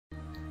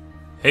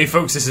Hey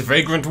folks, this is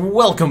Vagrant.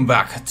 Welcome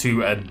back to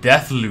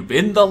Deathloop.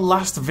 In the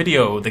last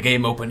video, the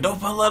game opened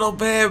up a little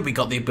bit. We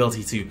got the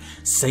ability to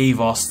save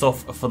our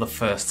stuff for the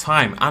first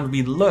time, and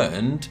we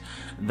learned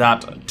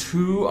that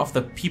two of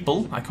the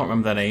people, I can't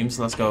remember their names,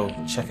 so let's go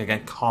check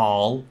again.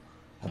 Carl.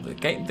 The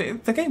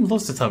game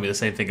loves to tell me the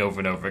same thing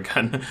over and over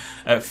again.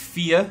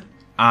 Fia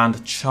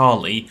and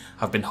Charlie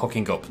have been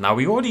hooking up. Now,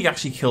 we already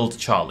actually killed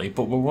Charlie,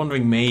 but we're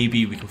wondering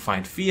maybe we can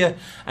find Fia,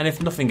 and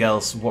if nothing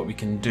else, what we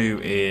can do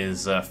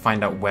is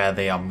find out where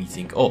they are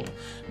meeting up.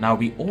 Now,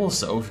 we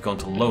also, if we go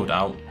into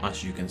loadout,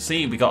 as you can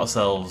see, we got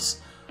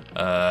ourselves,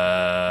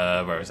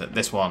 where is it?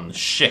 This one,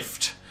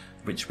 Shift,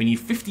 which we need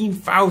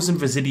 15,000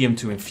 Residium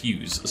to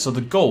infuse. So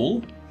the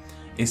goal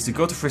is to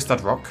go to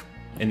Fristad Rock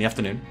in the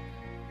afternoon,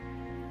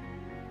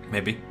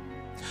 maybe,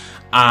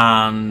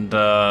 and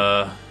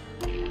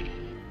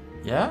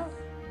yeah?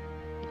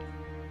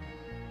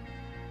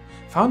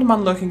 Found a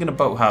man lurking in a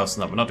boathouse.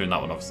 No, we're not doing that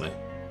one, obviously.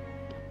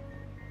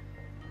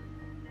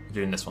 We're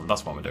doing this one.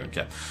 That's what we're doing,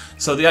 yeah.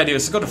 So the idea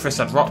is to go to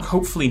Fristad Rock,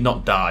 hopefully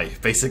not die.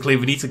 Basically,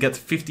 we need to get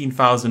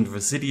 15,000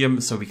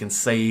 Residium so we can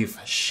save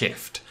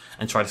Shift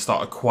and try to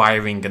start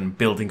acquiring and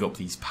building up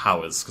these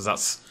powers, because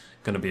that's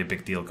going to be a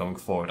big deal going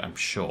forward, I'm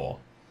sure.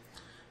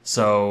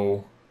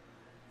 So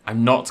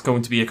I'm not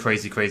going to be a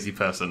crazy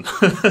person.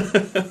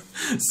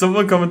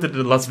 Someone commented in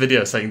the last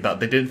video saying that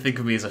they didn't think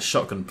of me as a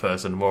shotgun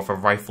person, more of a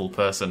rifle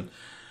person.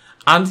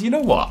 And you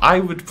know what? I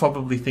would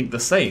probably think the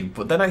same,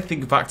 but then I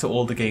think back to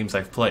all the games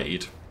I've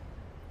played.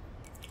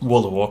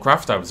 World of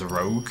Warcraft, I was a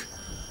rogue,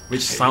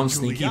 which sounds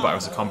sneaky, but I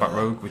was a combat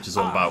rogue, which is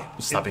all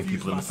about stabbing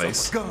people in the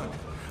face.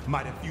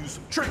 Might have used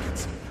some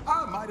trinkets.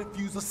 I might have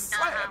used a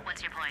slab.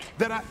 What's your point?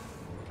 Then I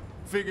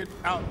figured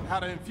out how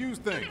to infuse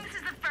You things. think this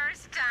is the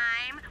first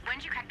time? When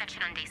did you crack that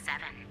shit on day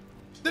 7?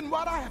 Then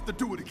why'd I have to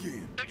do it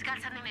again? It's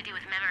got something to do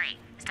with memory.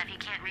 Stuff you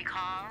can't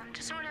recall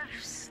just sort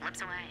of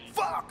slips away.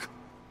 Fuck!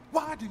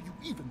 Why do you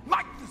even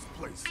like this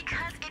place?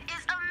 Because it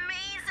is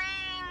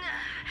amazing!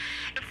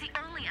 It's the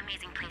only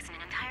amazing place in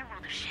an entire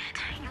world of shit.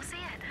 You'll see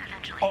it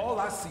eventually. All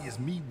I see is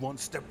me one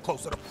step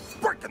closer to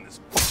breaking this.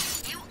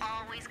 You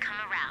always come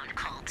around,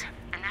 Colt.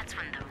 And that's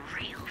when the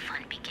real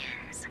fun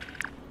begins.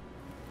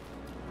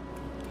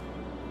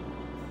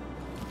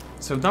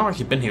 So I've not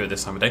actually been here at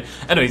this time of day.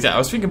 Anyways, yeah, I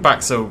was thinking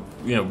back, so,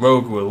 you know,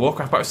 Rogue, World of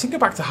Warcraft, but I was thinking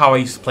back to how I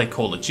used to play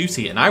Call of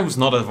Duty, and I was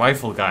not a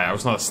rifle guy, I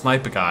was not a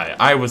sniper guy,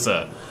 I was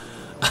a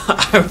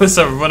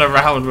run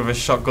around with a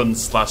shotgun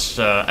slash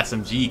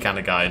SMG kind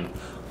of guy and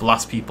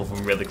blast people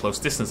from really close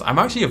distance. I'm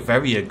actually a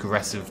very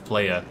aggressive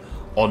player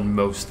on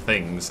most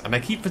things, and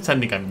I keep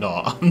pretending I'm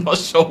not. I'm not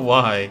sure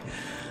why.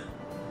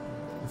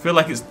 I feel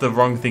like it's the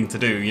wrong thing to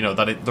do, you know,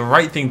 that the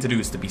right thing to do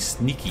is to be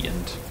sneaky,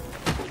 and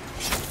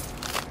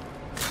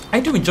I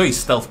do enjoy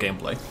stealth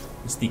gameplay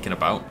and sneaking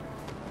about,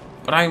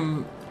 but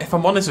if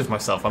I'm honest with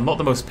myself, I'm not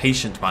the most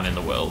patient man in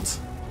the world.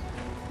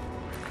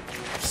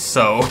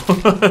 So,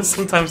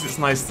 sometimes it's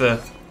nice to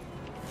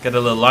get a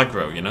little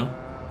aggro, you know?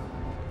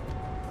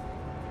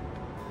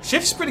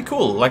 Shift's pretty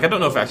cool, like I don't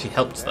know if it actually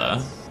helped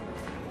there,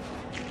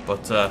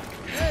 but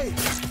Hey,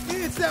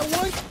 it's that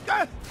one.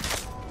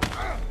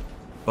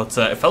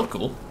 it felt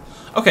cool.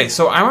 Okay,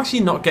 so I'm actually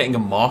not getting a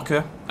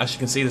marker. As you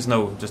can see, there's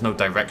no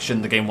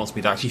direction. The game wants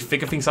me to actually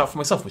figure things out for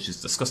myself, which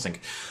is disgusting.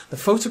 The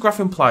photograph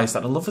implies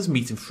that the lovers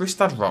meet in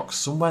Fristad Rock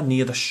somewhere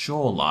near the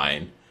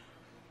shoreline.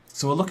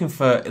 So we're looking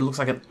for, it looks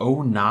like an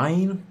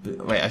 09?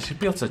 Wait, I should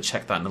be able to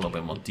check that in a little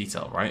bit more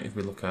detail, right? If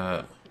we look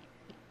at...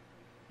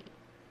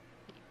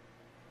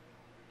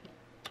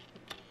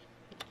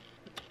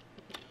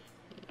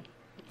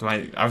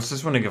 I was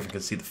just wondering if I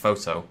could see the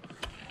photo.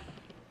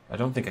 I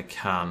don't think I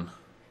can.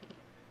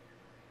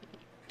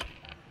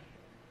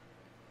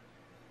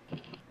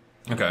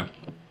 Okay.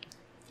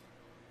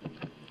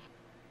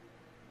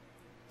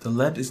 The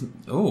lead isn't...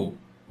 Oh!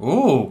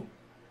 Oh!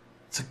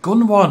 It's a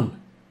gun one!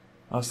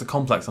 Oh, it's the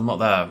complex. I'm not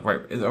there.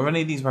 Right, are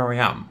any of these where I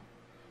am?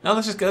 No,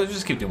 let's just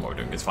keep doing what we're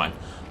doing. It's fine.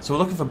 So we're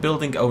looking for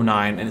building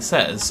 09, and it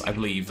says, I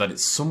believe, that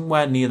it's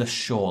somewhere near the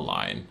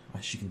shoreline.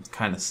 As you can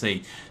kind of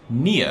see.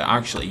 Near,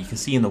 actually, you can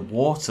see in the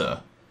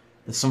water.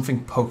 There's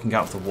something poking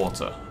out of the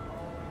water.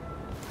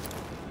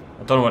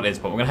 I don't know what it is,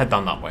 but we're going to head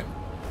down that way.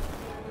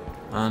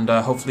 And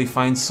hopefully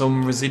find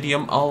some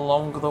Residium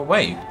along the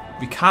way.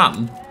 We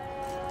can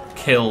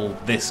kill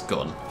this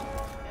gun.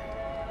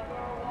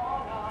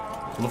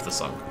 I love this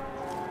song.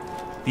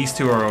 These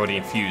two are already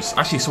infused.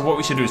 Actually, so what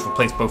we should do is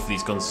replace both of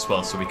these guns as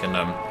well so we can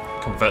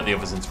convert the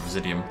others into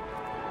Residium.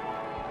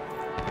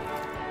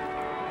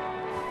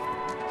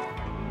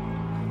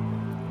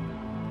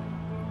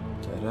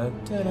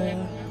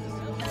 Da-da-da-da.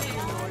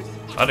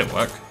 That didn't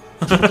work.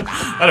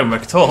 That didn't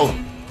work at all.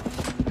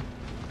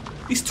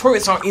 These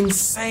turrets are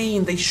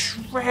insane. They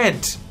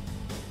shred.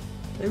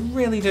 They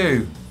really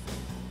do.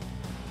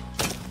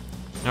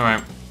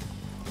 Alright.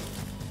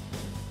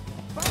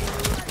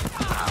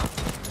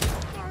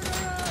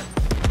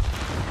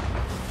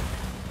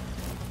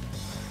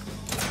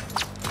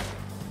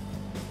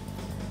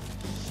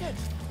 Shit.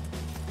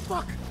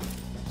 Fuck.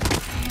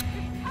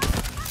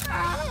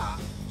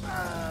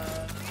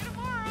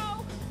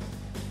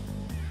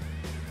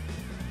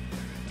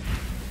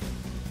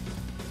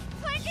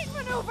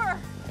 maneuver!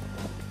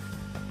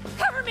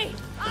 Cover me!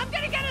 I'm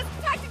gonna get a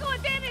tactical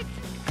advantage!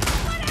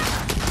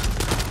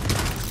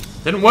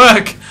 Whatever! Didn't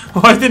work!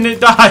 Why didn't it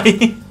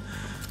die?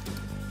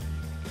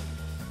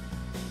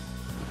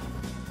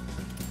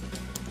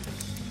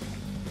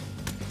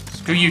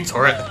 Screw you,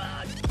 turret.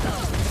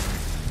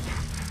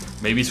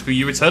 Maybe screw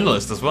you,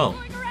 Eternalist, as well.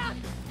 Going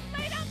around.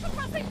 Lay down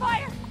suppressing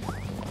fire!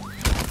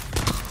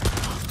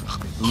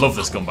 Love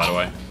this gun, by the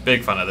way.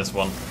 Big fan of this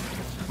one.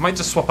 I might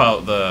just swap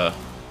out the...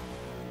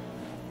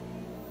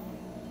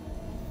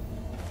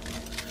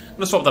 I'm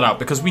gonna swap that out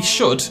because we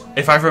should,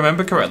 if I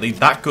remember correctly,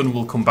 that gun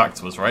will come back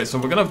to us, right? So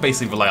we're gonna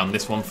basically rely on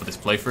this one for this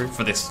playthrough,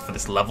 for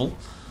this level.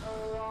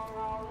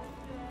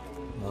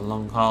 A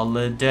long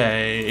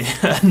holiday,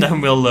 and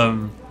then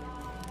we'll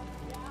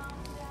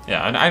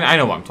yeah, I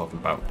know what I'm talking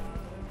about.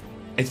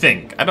 I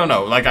think. I don't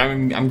know. Like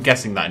I'm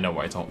guessing that I know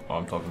what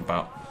I'm talking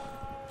about.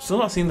 Still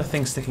not seeing the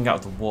thing sticking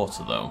out of the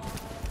water though.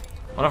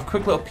 I'll have a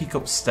quick little peek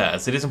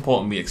upstairs. It is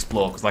important we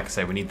explore because, like I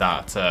say, we need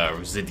that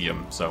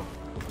residium. So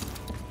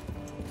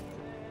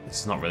this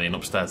is not really an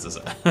upstairs, is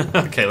it?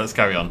 Okay, let's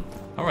carry on.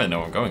 I don't really know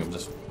where I'm going. I'm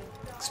just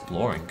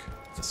exploring.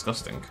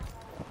 Disgusting.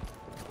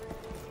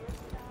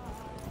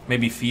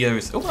 Maybe Fia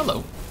is... Oh,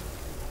 hello.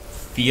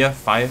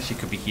 Fire. She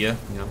could be here,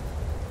 you know.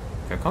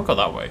 Okay, I can't go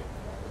that way.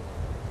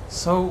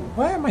 So,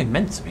 where am I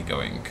meant to be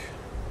going?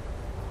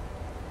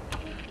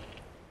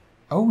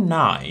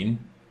 09?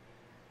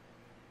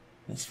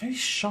 It's very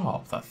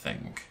sharp, that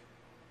thing.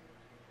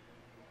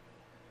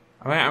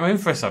 I mean, I'm in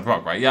for a side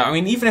rock, right? Yeah, I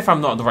mean, even if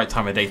I'm not at the right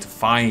time of day to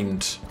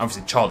find...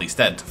 Obviously, Charlie's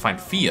dead. To find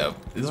Fia,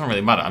 it doesn't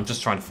really matter. I'm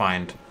just trying to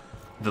find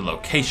the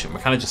location. We're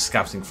kind of just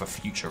scouting for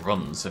future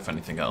runs, if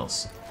anything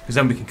else. Because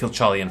then we can kill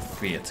Charlie and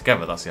Fia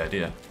together. That's the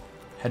idea.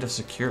 Head of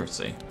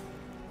security.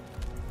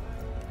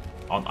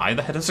 Aren't I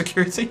the head of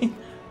security?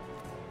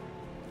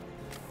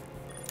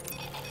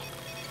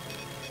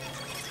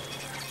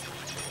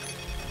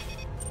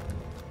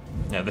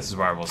 Yeah, this is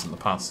where I was in the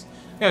past.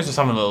 Yeah, I was just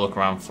having a little look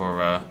around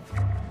for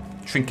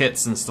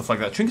trinkets and stuff like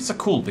that. Trinkets are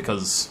cool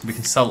because we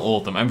can sell all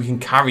of them and we can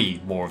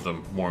carry more of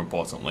them, more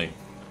importantly.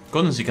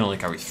 Guns you can only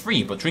carry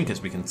 3, but trinkets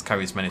we can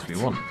carry as many as we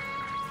want.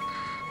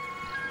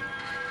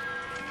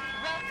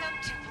 Welcome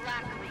to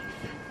Blackreef.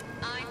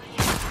 I'm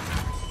here.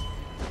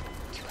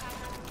 To our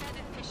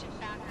beneficent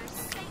backers,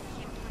 thank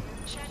you for your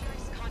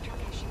generous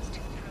contributions to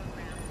the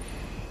program.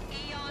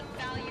 Eon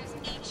values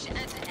each and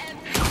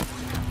every one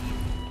of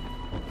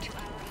you. To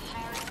our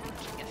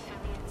hard-working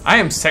affiliates. I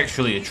am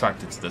sexually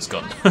attracted to this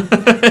gun.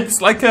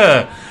 It's like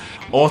a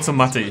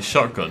automatic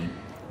shotgun.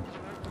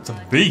 It's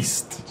a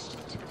beast.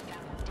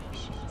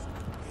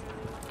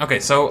 Okay,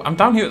 so I'm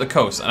down here at the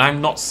coast and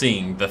I'm not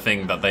seeing the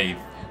thing that they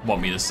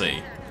want me to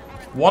see.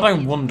 What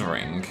I'm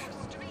wondering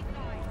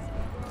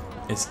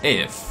is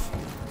if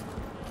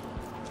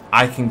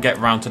I can get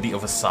round to the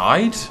other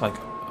side, like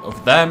over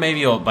there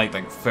maybe, or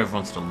like further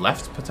on to the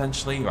left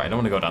potentially. Right, I don't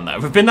want to go down there.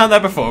 We've been down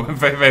there before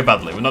very, very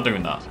badly. We're not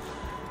doing that.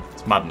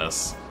 It's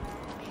madness.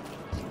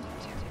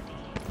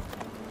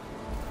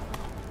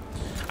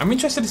 I'm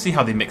interested to see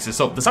how they mix this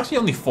up. There's actually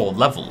only 4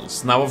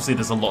 levels. Now obviously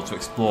there's a lot to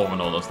explore on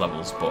all those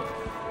levels, but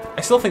I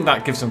still think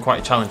that gives them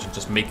quite a challenge of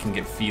just making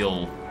it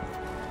feel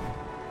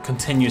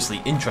continuously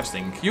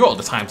interesting. You got all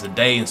the times of the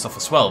day and stuff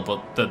as well,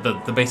 but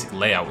the basic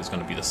layout is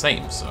going to be the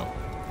same, so.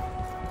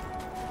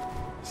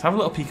 Let's have a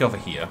little peek over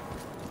here.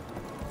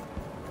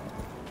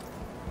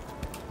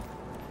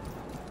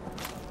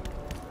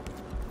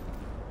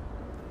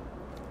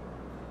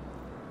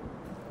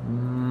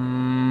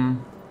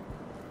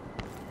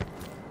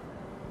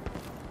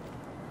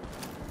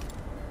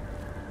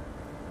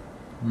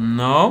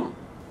 No.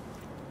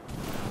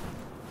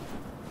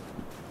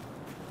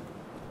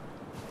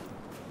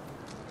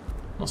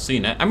 Not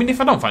seeing it. I mean, if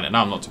I don't find it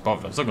now, I'm not too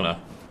bothered. I'm still gonna...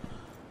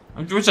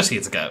 We're just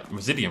here to get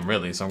Residium,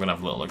 really, so I'm gonna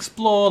have a little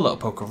explore, a little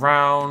poke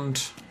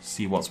around,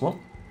 see what's what.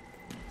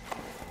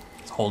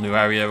 It's a whole new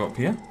area up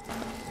here.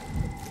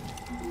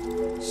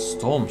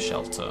 Storm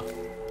shelter.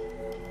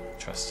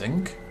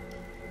 Interesting.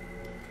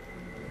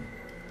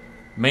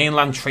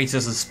 Mainland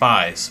traitors and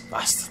spies.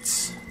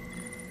 Bastards.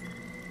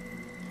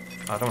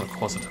 I don't want to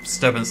cause a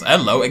disturbance.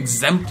 Hello,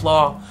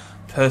 exemplar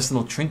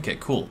personal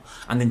trinket. Cool.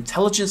 And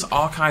intelligence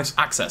archives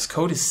access.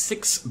 Code is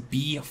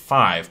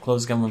 6B5.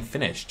 Close again when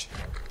finished.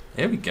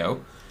 Here we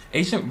go.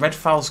 Agent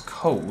Redfowl's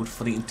code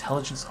for the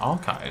intelligence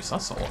archives.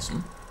 That's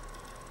awesome.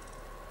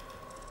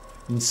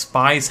 In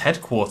Spy's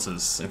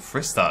headquarters in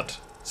Fristad.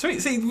 So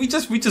see, we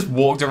just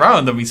walked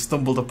around and we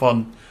stumbled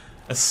upon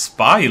a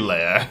spy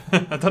lair.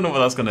 I don't know where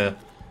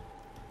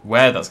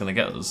that's gonna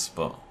get us,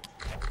 but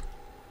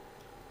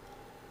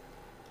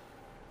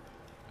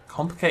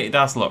complicated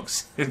ass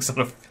locks. Sort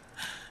of.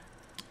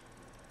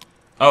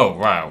 Oh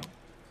wow.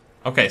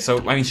 Okay, so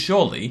I mean,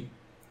 surely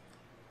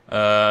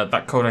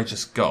that code I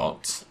just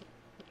got,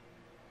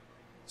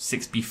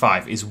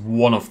 6B5, is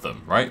one of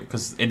them, right?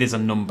 Because it is a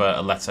number,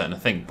 a letter, and a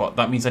thing. But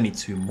that means I need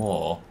 2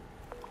 more.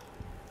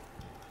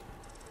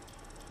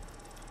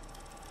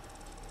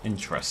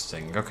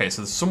 Interesting. Okay,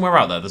 so there's somewhere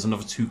out there. There's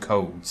another 2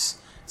 codes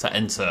to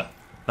enter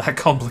that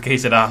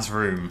complicated ass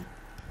room.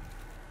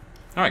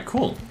 Alright,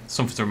 cool.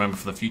 Something to remember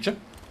for the future.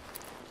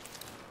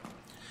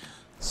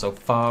 So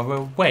far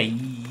away.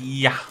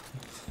 Yeah.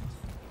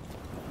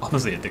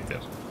 Honestly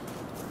addictive.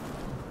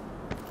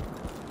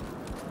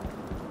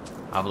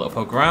 Have a little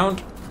poke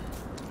around.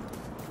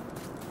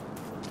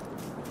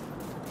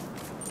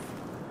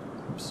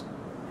 Oops.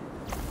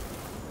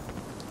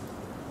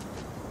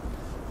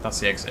 That's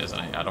the exit, isn't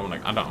it?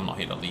 I'm not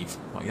here to leave.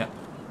 Not yet.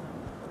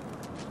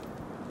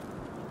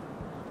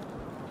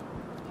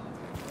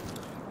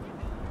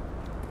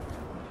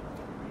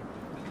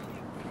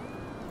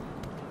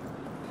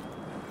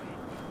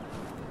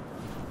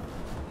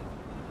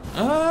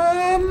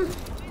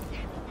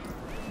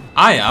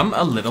 I am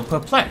a little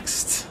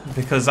perplexed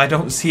because I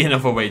don't see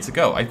another way to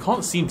go. I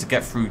can't seem to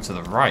get through to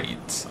the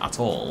right at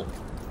all.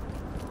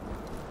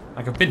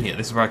 Like, I've been here.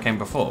 This is where I came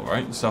before,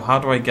 right? So how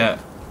do I get...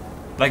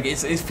 Like,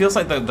 it feels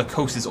like the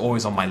coast is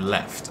always on my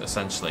left,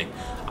 essentially.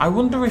 I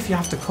wonder if you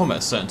have to come at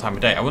a certain time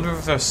of day. I wonder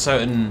if there's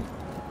certain...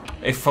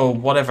 If for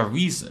whatever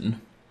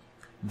reason,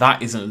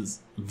 that isn't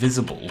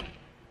visible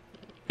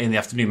in the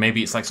afternoon.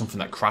 Maybe it's like something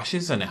that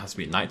crashes and it has to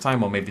be at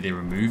nighttime, or maybe they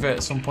remove it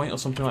at some point or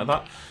something like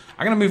that.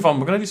 I'm going to move on.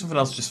 We're going to do something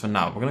else just for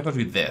now. We're going to go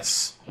do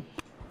this.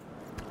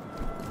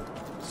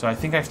 So I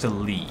think I have to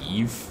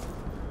leave.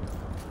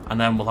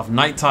 And then we'll have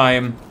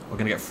nighttime. We're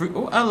going to get through.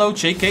 Oh, hello,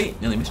 cheeky.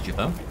 Nearly missed you,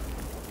 though.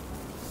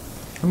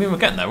 I mean, we're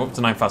getting there. We're up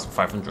to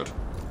 9,500.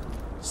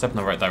 Step in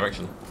the right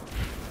direction.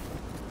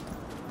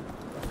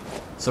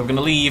 So we're going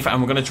to leave,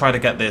 and we're going to try to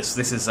get this.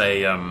 This is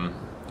a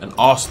an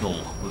Arsenal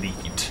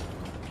lead.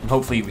 And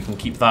hopefully we can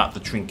keep that, the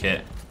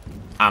trinket,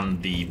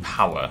 and the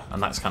power.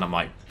 And that's kind of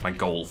my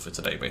goal for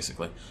today,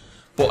 basically.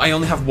 But I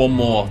only have one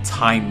more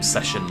time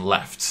session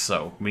left,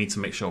 so we need to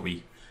make sure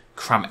we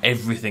cram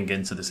everything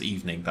into this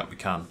evening that we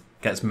can.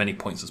 Get as many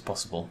points as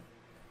possible.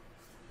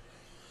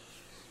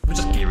 We're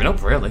just gearing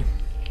up, really.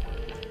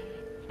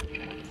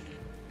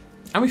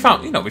 And we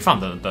found,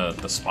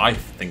 the spy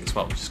thing as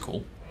well, which is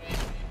cool.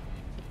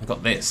 I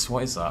got this.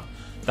 What is that?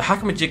 The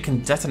Hackamajig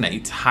can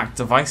detonate hacked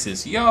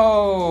devices.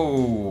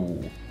 Yo!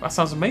 That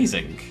sounds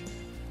amazing.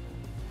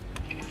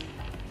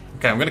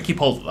 Okay, I'm going to keep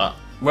hold of that.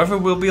 Whether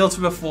we'll be able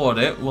to afford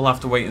it, we'll have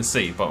to wait and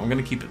see, but I'm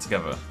going to keep it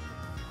together.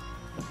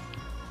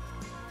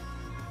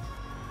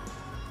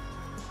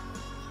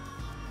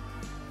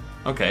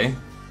 Okay,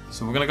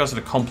 so we're going to go to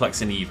the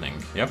complex in the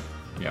evening. Yep,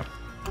 yep.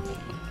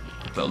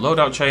 Little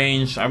loadout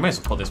change. I may as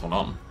well put this one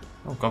on.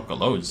 Oh god, got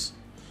loads.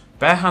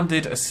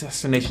 Barehanded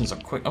assassinations are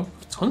quick. Oh,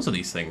 tons of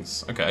these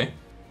things. Okay.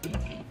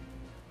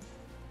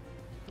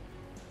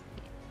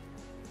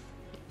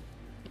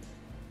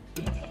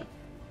 There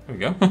we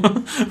go.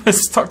 We're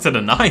stuck to the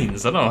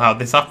 9s. I don't know how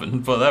this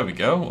happened, but there we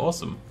go.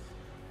 Awesome.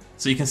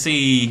 So you can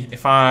see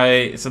if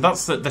I... So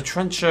that's the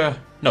trencher...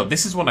 No,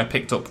 this is one I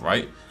picked up,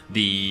 right?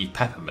 The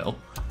pepper mill.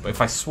 But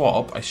if I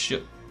swap, I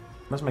should...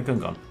 Where's my gun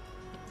gone?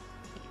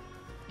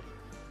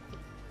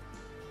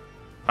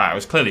 I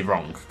was clearly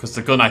wrong, because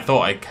the gun I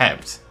thought I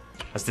kept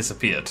has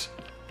disappeared.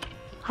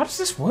 How does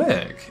this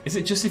work? Is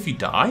it just if you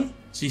die?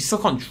 So you still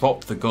can't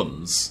drop the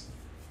guns?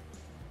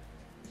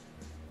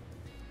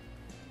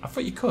 I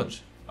thought you could.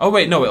 Oh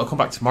wait, no, it'll come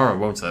back tomorrow,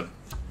 won't it?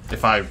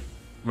 If I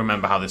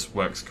remember how this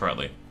works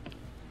correctly.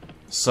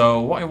 So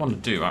what I want to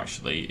do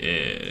actually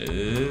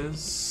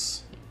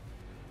is...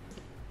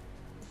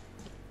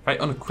 If I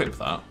unequip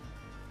that...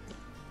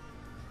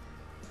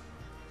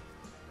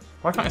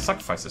 Why can't I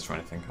sacrifice this for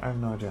anything? I have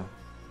no idea.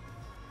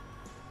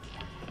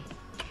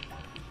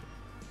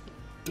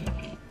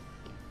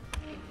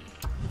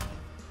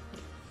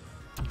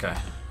 Okay.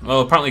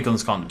 Well, apparently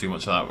guns can't do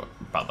much of that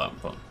about that,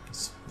 but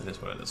it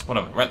is what it is.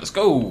 Whatever. Right, let's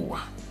go!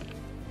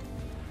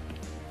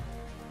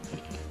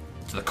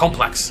 To the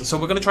complex. So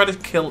we're going to try to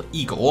kill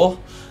Igor,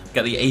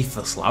 get the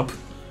Aether slab.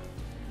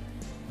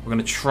 We're going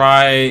to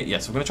try...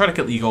 Yes, we're going to try to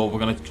kill Igor. We're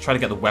going to try to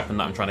get the weapon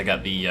that I'm trying to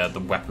get, the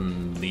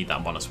weapon lead that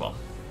I'm on as well.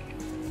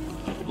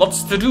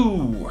 Lots to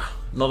do!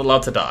 Not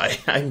allowed to die.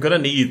 I'm going to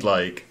need,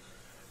 like...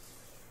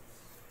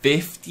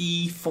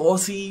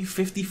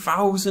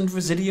 50,000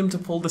 Residium to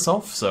pull this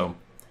off, so...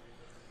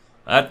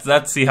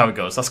 Let's see how it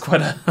goes. That's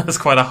quite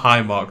a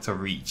high mark to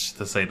reach,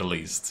 to say the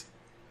least.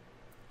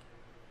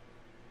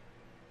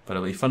 But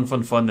it'll be fun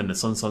in the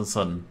sun.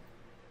 Fun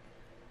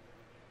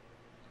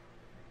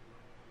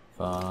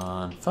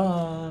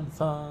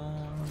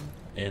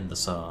in the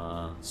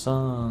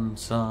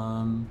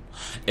sun.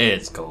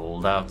 It's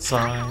cold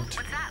outside. What's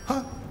that?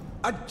 Huh?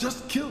 I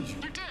just killed you.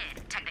 You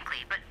did, technically,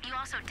 but you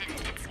also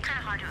didn't. It's kind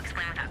of hard to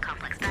explain without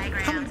complex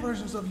diagrams. How many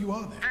versions of you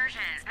are there?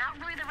 Versions, not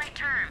really the right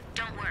term.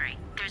 Don't worry.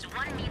 There's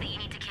one me that you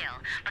need to kill,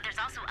 but there's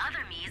also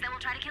other me's that will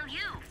try to kill you.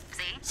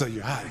 See? So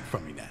you're hiding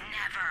from me now.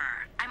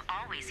 Never. I'm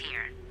always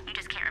here. You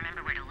just can't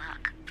remember where to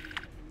look.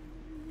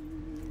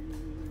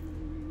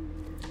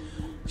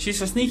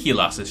 She's a sneaky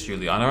lass, this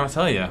Juliana, I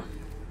tell you.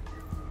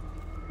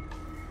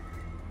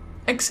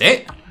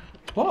 Exit?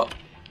 What?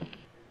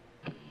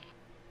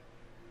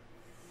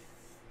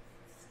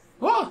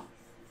 What?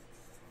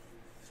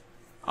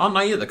 Aren't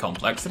I at the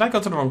complex? Did I go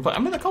to the wrong place?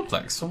 I'm in the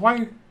complex, so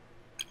why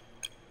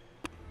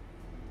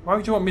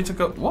would you want me to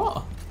go...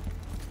 What?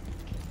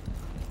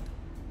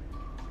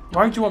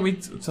 Why do you want me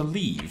to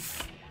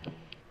leave?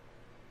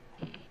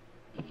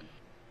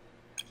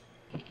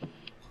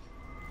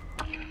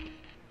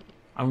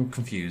 I'm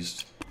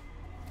confused.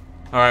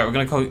 Alright, we're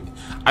gonna call...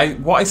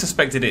 what I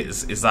suspect it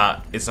is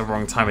that it's the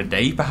wrong time of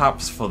day,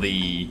 perhaps, for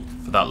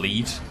that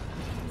lead.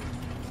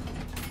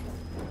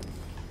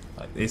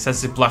 It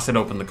says it blasted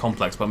open the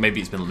complex, but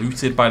maybe it's been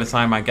looted by the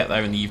time I get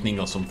there in the evening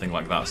or something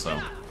like that,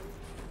 so...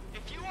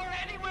 If you are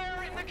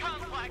anywhere in the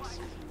complex,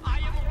 I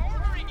am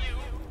ordering you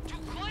to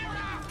clear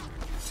out.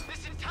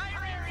 This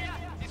entire area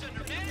is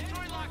under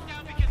mandatory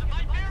lockdown because of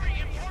my very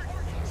important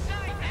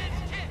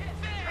scientific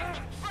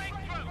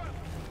breakthrough.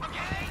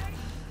 Okay?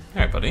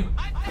 Alright, buddy.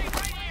 I stay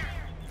right here.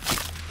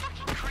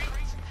 Fucking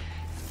creeps.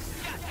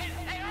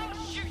 Yeah, and I'll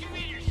shoot you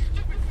in your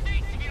stupid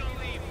face if you don't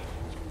leave.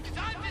 Because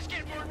I'm just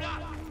getting warmed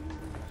up.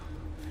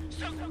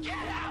 So get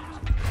out.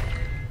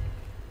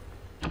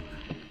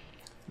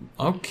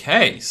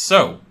 Okay,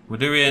 so we're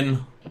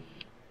doing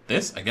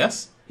this, I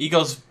guess.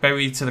 Ego's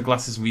buried to the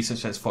glasses and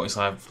research at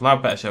 45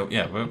 lab. Better show.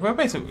 Yeah, we're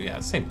basically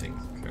same thing,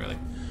 really.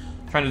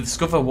 Trying to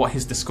discover what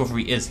his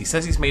discovery is. He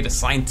says he's made a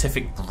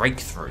scientific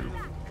breakthrough.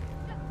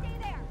 Stay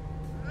there.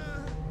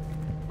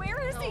 Where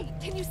is he?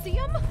 Can you see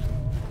him?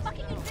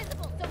 Fucking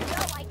invisible, so no,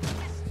 I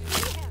can't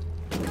see him.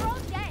 They're all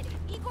dead.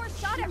 Igor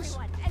shot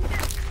everyone, and they're...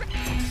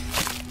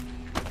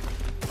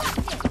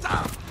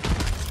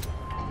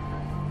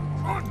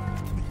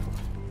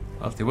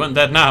 Well, if they weren't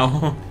dead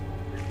now.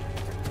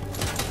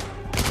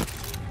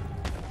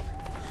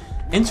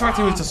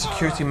 Interacting with the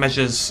security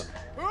measures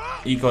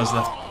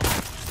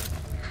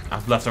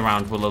I've left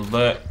around will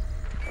alert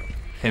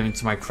him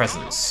to my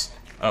presence.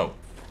 Oh.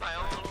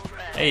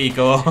 Hey,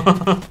 Igor. Your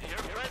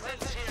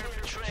presence here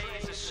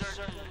betrays a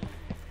certain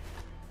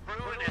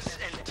ruinous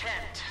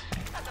intent.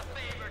 As a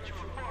favor to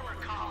a former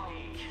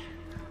colleague,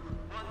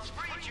 once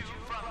freed you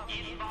from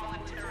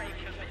involuntary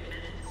commitment.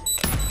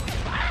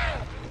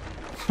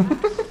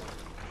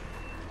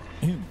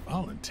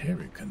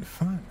 Involuntary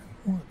confinement?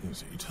 What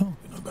is he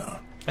talking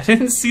about? I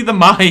didn't see the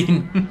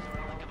mine.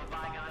 Relic of a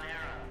bygone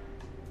era.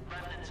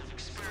 Remnants of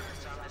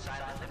experiments on this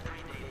island that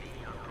predate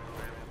the Eon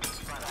program.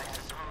 But I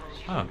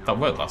suppose you Oh, that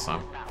worked last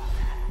time.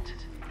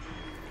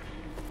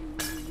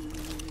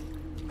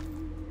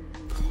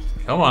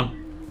 Come on.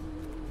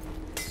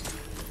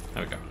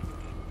 There we go.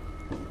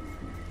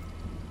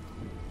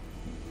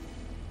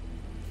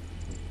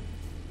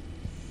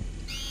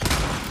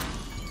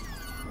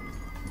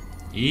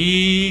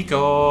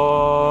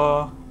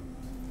 Igor!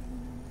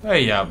 There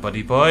you are,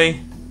 buddy boy.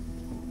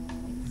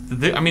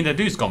 I mean, the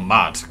dude's gone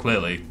mad,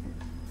 clearly.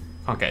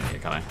 Can't get in here,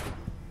 can I?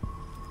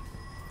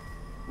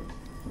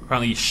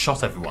 Apparently he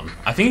shot everyone.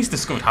 I think he's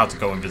discovered how to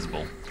go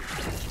invisible.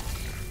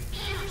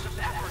 years of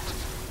effort,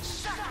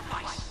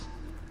 sacrifice,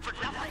 for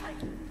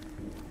nothing.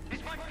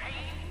 Is my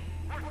pain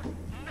worth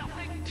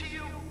nothing to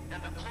you?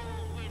 And the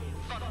cold wind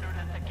thundered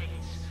at the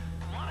gates,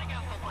 blotting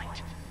out the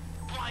light,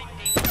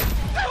 blinding.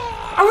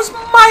 I was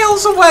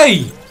miles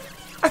away!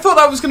 I thought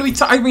that was going to be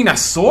I mean, I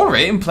saw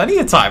it in plenty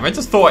of time. I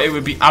just thought it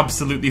would be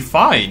absolutely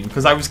fine,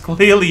 because I was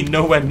clearly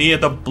nowhere near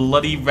the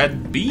bloody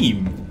red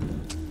beam.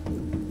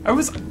 I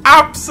was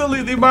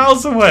absolutely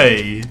miles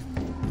away.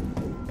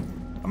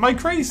 Am I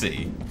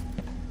crazy?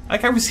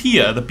 Like, I was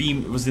here, the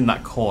beam was in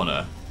that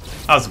corner.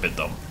 That was a bit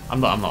dumb.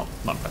 I'm not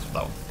impressed with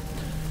that one.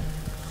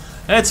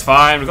 It's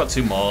fine, we've got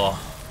two more.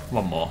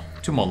 One more.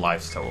 Two more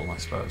lives total, I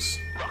suppose.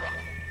 I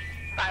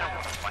don't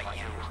want to fight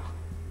you,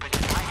 but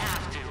if I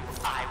have to,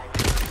 I will.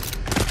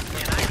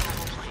 And I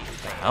will play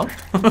fair. Hell?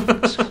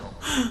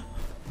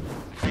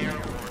 Fair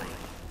warning.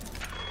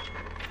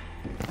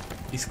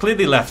 He's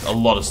clearly left a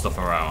lot of stuff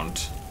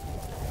around.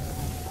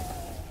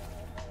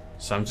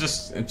 So I'm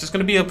just going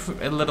to be a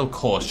little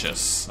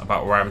cautious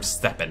about where I'm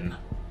stepping.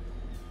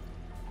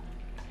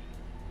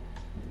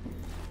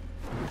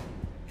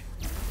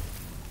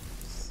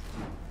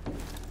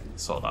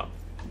 Saw that.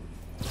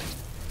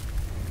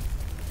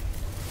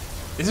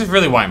 This is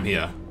really why I'm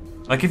here.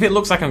 Like, if it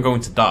looks like I'm going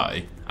to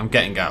die, I'm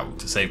getting out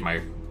to save my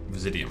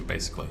Residium,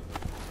 basically.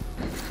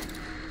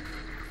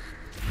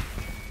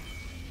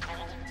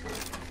 Colt,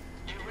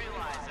 you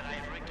realize that I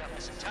have rigged up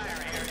this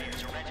entire area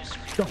as a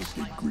registry. Don't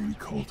get greedy,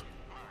 Colt.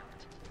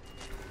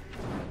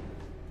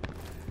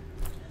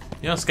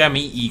 You don't scare me,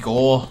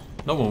 Igor.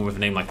 No one with a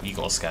name like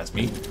Igor scares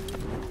me.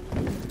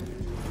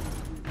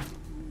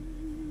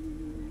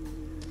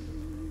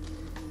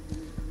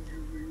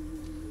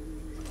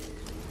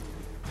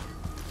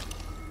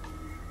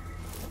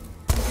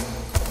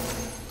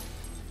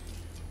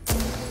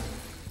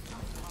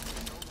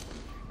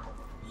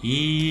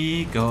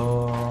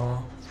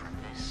 Igor.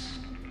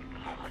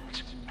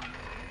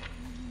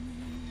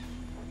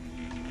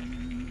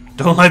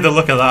 Don't like the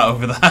look of that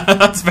over there.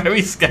 That's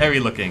very scary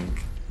looking.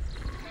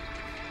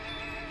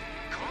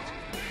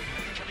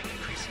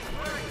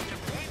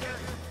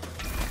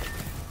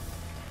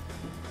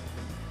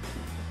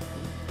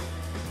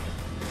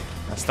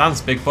 Let's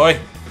dance, big boy.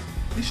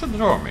 You shut the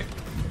door on me.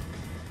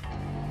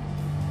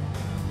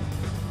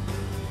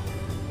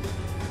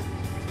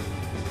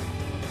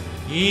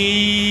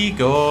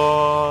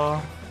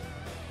 Igor.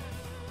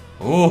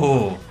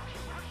 Oh.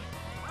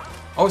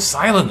 Oh, it's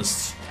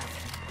silenced.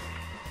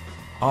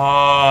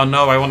 Oh,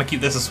 no, I want to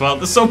keep this as well.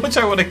 There's so much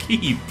I want to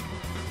keep.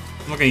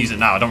 I'm not going to use it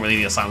now. I don't really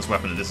need a silenced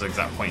weapon at this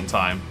exact point in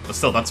time. But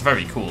still, that's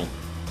very cool.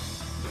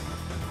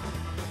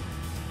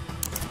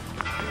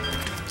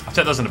 I'll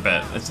check those in a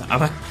bit.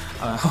 I'm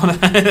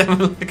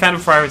kind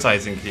of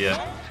prioritizing here.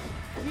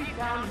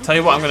 Tell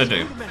you what I'm going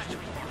to do.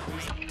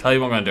 Tell you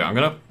what I'm going to do. I'm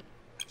going to...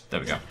 There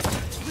we go.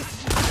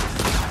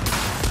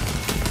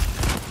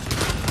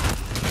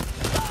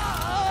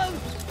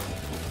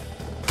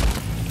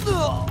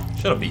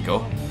 Shut up,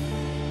 Eco.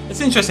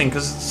 It's interesting,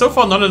 because so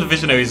far none of the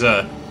visionaries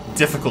are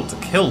difficult to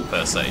kill,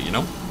 per se, you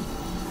know?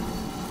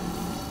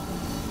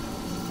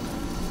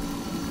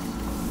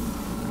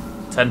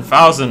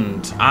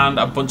 $10,000 and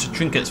a bunch of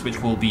trinkets,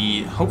 which will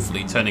be,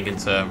 hopefully, turning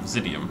into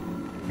Residium.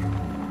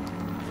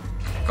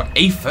 Got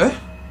Aether.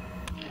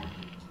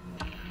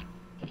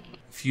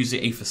 Fuse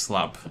the Aether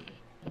slab.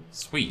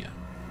 Sweet.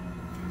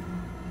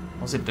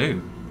 What's it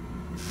do?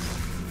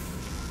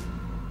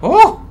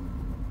 Oh!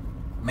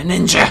 I'm a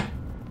ninja!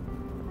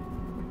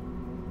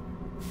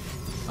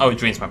 Oh, it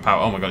drains my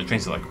power. Oh my god, it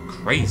drains it like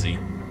crazy.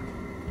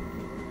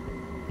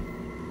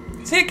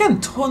 See,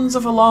 again, tons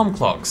of alarm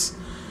clocks.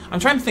 I'm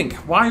trying to think,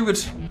 why would...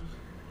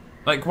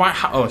 Like, why...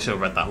 Oh, I should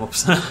have read that.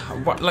 Whoops.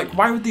 Like,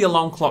 why would the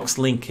alarm clocks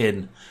link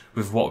in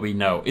with what we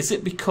know? Is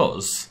it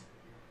because...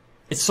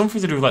 It's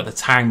something to do with, like, the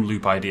time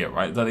loop idea,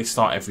 right? That they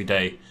start every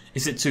day.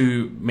 Is it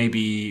to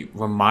maybe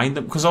remind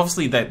them? Because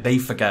obviously they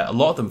forget. A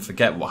lot of them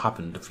forget what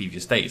happened the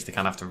previous days. They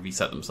kind of have to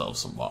reset themselves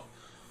somewhat.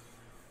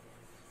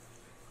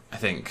 I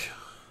think...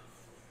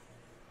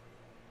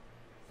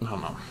 I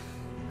don't know.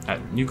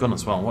 New gun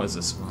as well. What is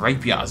this?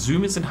 Rapier.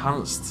 Zoom is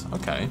enhanced.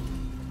 Okay.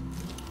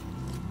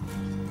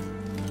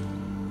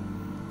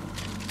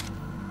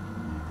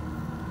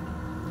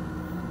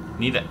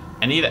 Need it.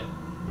 I need it.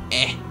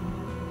 Eh.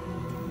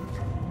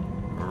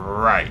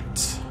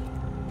 Right.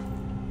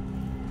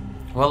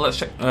 Well, let's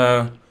check.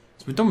 So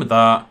we're done with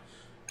that.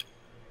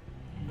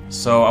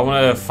 So I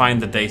want to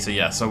find the data.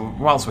 Yeah. So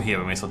whilst we're here,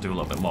 we may as well do a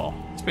little bit more.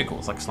 It's pretty cool.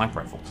 It's like a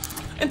sniper rifle.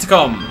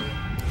 Intercom.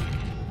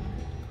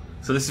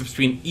 So this is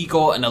between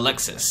Igor and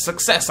Alexis.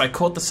 Success! I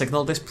caught the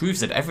signal. This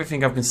proves it.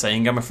 Everything I've been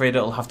saying. I'm afraid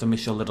it'll have to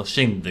miss your little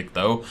shindig,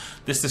 though.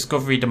 This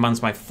discovery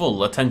demands my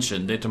full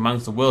attention. It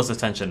demands the world's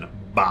attention.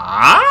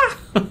 Bah!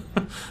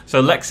 So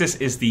Alexis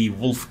is the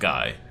wolf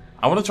guy.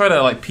 I want to try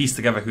to like piece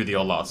together who they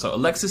all are. So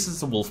Alexis is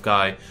the wolf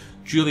guy.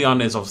 Julian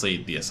is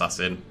obviously the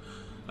assassin.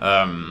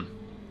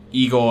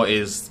 Igor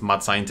is the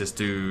mad scientist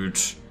dude.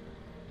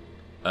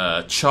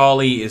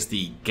 Charlie is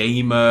the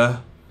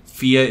gamer.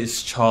 Fia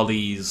is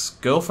Charlie's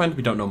girlfriend.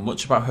 We don't know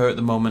much about her at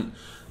the moment.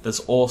 There's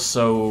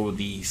also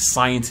the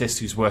scientist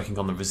who's working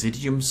on the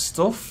Residium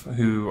stuff,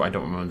 who I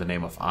don't remember the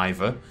name of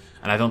either.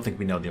 And I don't think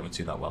we know the other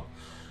two that well.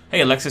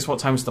 Hey Alexis, what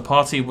time's the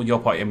party? Well, your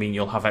party, I mean,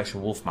 you'll have extra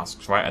wolf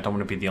masks, right? I don't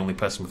want to be the only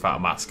person without a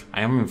mask.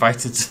 I am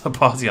invited to the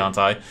party, aren't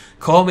I?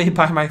 Call me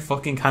by my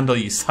fucking handle,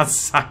 you sad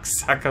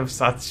sack of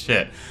sad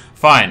shit.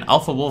 Fine,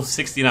 Alpha Wolf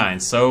 69.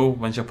 So,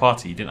 when's your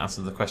party? You didn't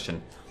answer the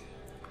question.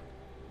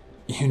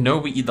 You know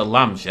we eat the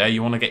lambs, yeah?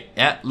 You want to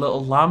get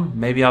little lamb?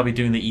 Maybe I'll be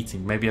doing the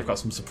eating. Maybe I've got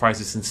some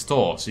surprises in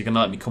store. So you're going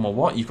to let me come or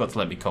what? You've got to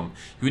let me come.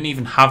 You wouldn't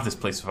even have this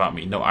place without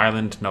me. No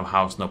island, no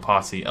house, no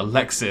party.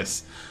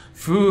 Alexis.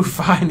 Foo,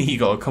 fine,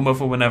 Igor. Come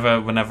over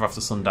whenever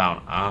after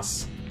sundown.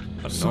 Ass.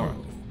 So,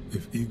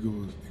 if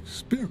Igor's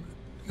experiment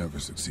never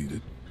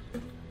succeeded,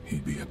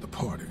 he'd be at the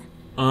party.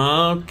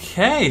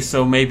 Okay,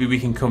 so maybe we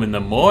can come in the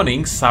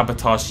morning,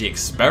 sabotage the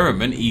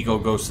experiment,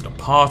 Igor goes to the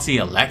party,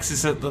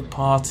 Alexis at the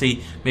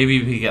party, maybe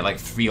we can get like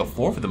 3 or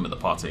 4 of them at the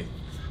party.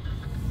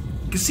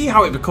 You can see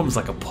how it becomes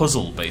like a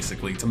puzzle,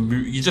 basically. To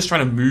move, you're just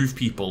trying to move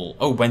people.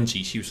 Oh,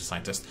 Wenji, she was a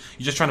scientist.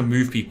 You're just trying to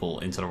move people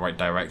into the right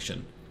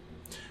direction.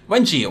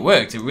 Wenji, it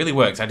worked. It really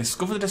worked. I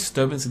discovered a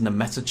disturbance in the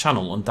meta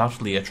channel,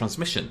 undoubtedly a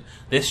transmission.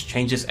 This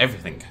changes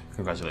everything.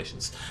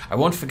 Congratulations. I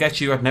won't forget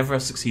you. I'd never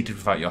have succeeded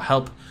without your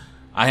help.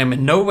 I am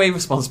in no way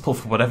responsible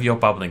for whatever you're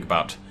babbling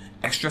about.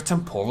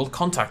 Extratemporal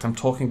contact. I'm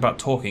talking about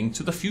talking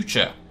to the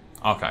future.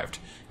 Archived.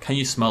 Can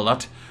you smell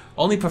that?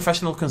 Only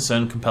professional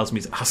concern compels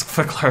me to ask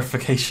for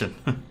clarification.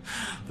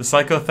 The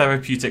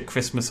psychotherapeutic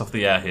crispness of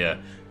the air here.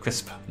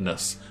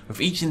 Crispness.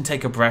 With each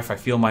intake of breath, I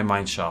feel my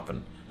mind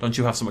sharpen. Don't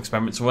you have some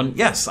experiments to run?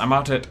 Yes, I'm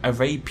out at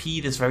Array P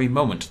this very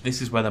moment.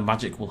 This is where the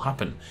magic will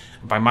happen.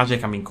 And by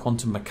magic, I mean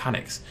quantum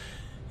mechanics.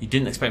 You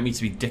didn't expect me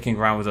to be dicking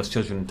around with those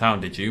children in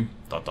town, did you? ...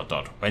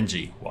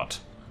 Wenji, what?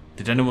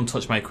 Did anyone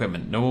touch my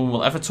equipment? No one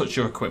will ever touch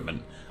your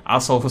equipment.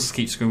 Assholes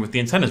keep screwing with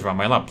the antennas around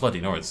my lab. Bloody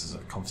no, this is a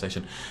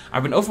conversation.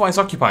 I've been otherwise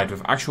occupied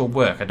with actual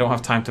work. I don't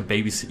have time to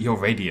babysit your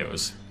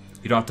radios.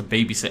 You don't have to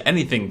babysit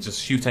anything,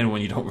 just shoot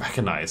anyone you don't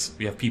recognise.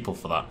 We have people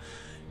for that.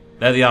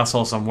 They're the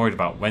assholes I'm worried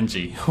about.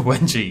 Wenji.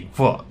 Wenji,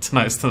 what?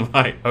 Tonight's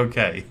tonight.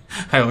 Okay.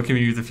 I will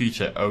communicate with the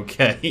future.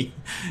 Okay.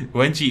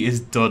 Wenji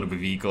is done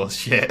with Igor's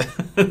shit.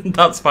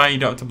 That's fine, you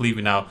don't have to believe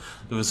me now.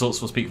 The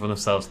results will speak for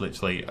themselves,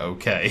 literally.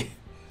 Okay.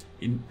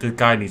 The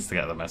guy needs to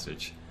get the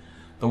message.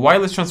 The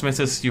wireless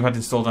transmitters you had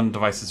installed on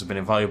devices have been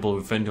invaluable.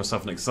 You've earned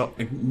yourself an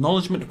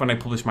acknowledgement when I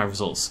publish my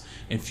results.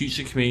 In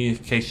future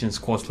communications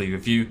quarterly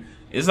review.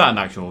 Is that an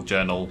actual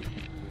journal?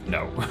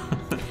 No.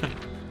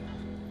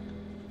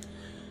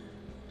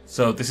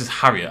 So this is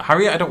Harriet.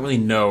 Harriet I don't really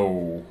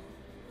know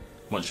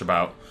much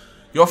about.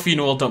 Your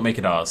funeral, don't make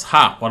it ours.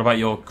 Ha! What about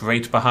your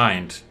great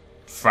behind?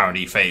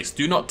 Frowny face.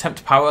 Do not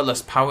tempt power,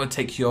 lest power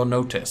take your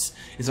notice.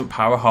 Isn't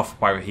power half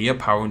why we're here?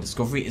 Power and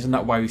discovery? Isn't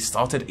that why we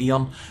started,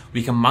 Eon?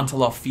 We can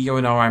mantle our fear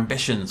and our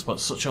ambitions, but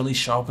such only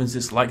sharpens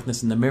this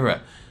likeness in the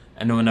mirror.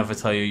 And no one ever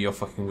tell you you're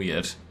fucking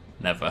weird.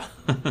 Never.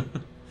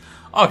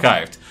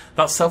 Archived.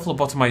 That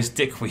self-lobotomized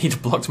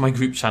dickweed blocked my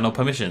group channel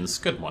permissions.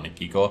 Good morning,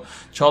 Igor.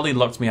 Charlie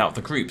locked me out of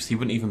the groups. He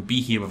wouldn't even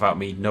be here without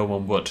me. No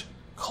one would.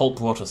 Colt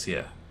brought us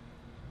here.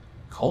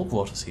 Colt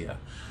brought us here.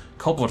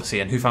 Colt brought us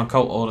here, and who found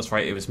Colt? Oh, that's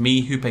right, it was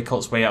me. Who paid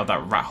Colt's way out of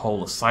that rat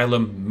hole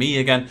asylum? Me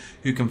again.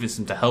 Who convinced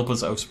him to help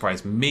us? Oh,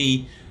 surprise,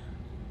 me.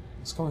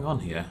 What's going on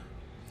here?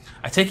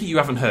 I take it you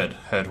haven't heard.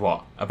 Heard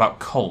what? About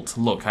Colt.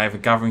 Look, I have a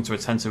gathering to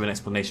attend to. An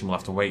explanation will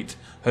have to wait.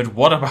 Heard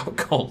what about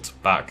Colt?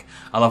 Back.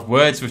 I'll have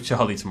words with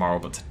Charlie tomorrow,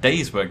 but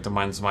today's work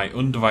demands my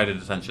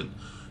undivided attention.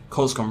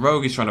 Colt's gone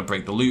rogue. He's trying to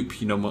break the loop.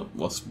 You know what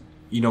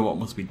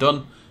must be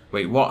done.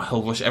 Wait, what?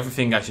 He'll rush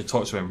everything. I should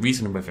talk to him,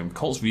 reason with him.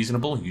 Colt's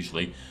reasonable,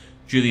 usually.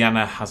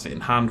 Juliana has it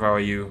in hand. Where are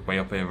you? Way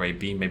up in Array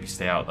B. Maybe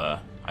stay out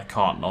there. I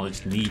can't.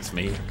 Knowledge needs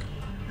me.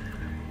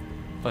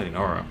 Bloody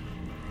Nora.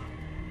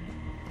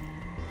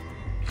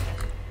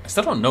 I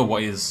still don't know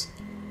what his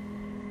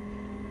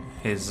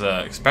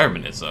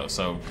experiment is, though,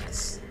 so...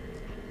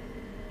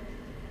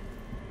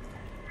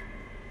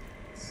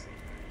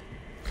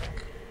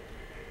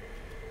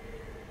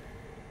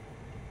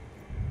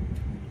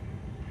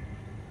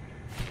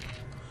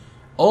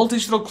 All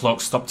digital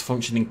clocks stopped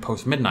functioning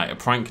post-midnight. A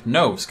prank?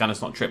 No.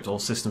 Scanner's not tripped. All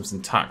systems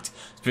intact.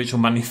 Spiritual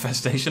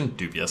manifestation?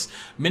 Dubious.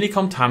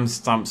 Minicom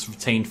timestamps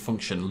retained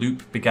function.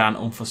 Loop began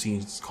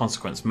unforeseen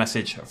consequence.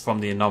 Message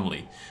from the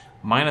anomaly.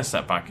 Minor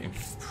setback.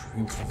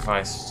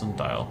 Improvised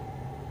sundial.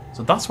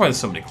 So that's why there's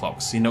so many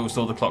clocks. He noticed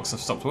all the clocks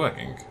have stopped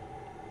working.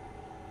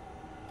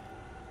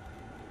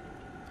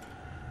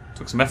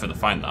 Took some effort to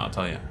find that, I'll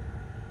tell you.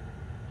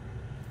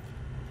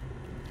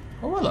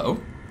 Oh, hello.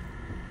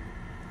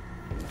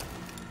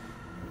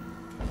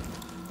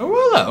 Oh,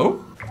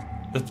 hello!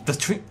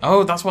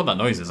 Oh, that's what that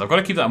noise is. I've got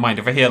to keep that in mind.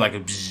 If I hear like a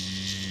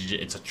bzzz,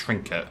 it's a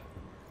trinket.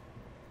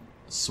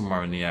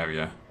 Somewhere in the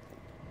area.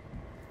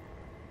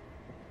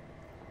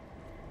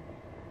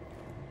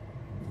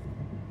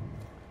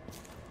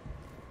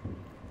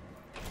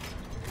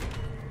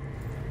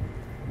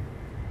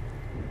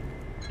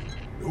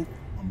 Nope,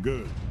 I'm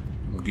good.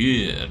 I'm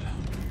good.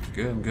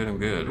 I'm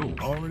good. Ooh.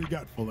 Already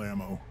got full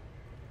ammo.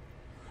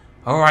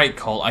 Alright,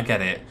 Colt, I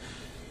get it.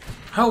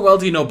 How well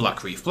do you know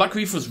Blackreef?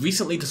 Blackreef was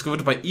recently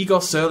discovered by Igor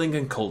Serling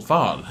and Colt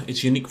Vard.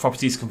 Its unique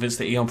properties convinced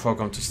the Eon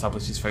program to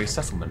establish its very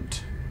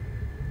settlement.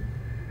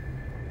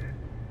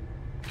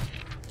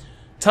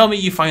 Tell me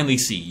you finally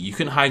see. You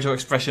couldn't hide your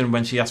expression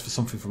when she asked for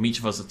something from each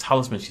of us. A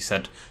talisman, she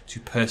said,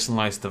 to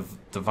personalise the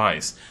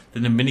device.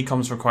 Did the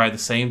minicoms require the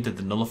same? Did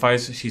the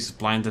nullifiers? She's as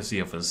blind as the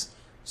others,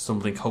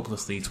 stumbling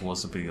hopelessly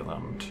towards the bigger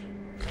land.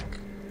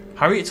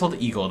 Harriet told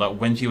Igor that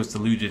when she was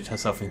deluded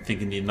herself in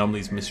thinking the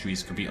anomaly's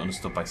mysteries could be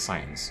understood by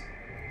science.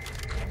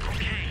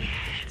 Okay,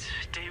 it's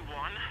day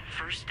one,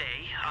 first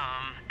day.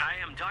 I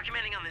am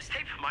documenting on this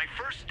tape my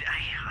first day.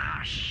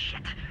 Ah,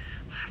 shit.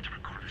 I have to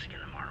record this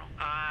again tomorrow.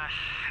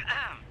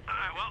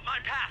 Well, my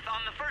path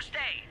on the first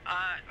day.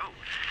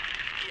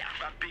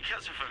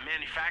 Because of a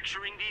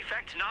manufacturing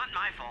defect, not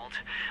my fault.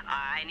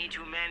 I need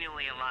to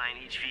manually align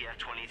each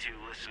VF-22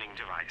 listening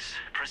device.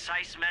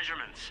 Precise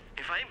measurements.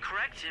 If I am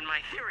correct in my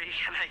theory,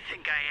 and I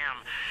think I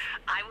am,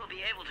 I will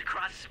be able to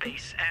cross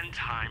space and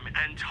time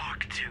and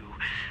talk to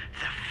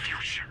the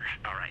future.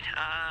 Alright,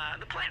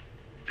 the plan.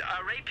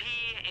 Array P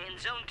in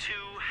Zone 2,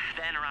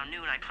 then around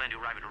noon I plan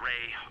to arrive at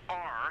Array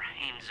R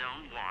in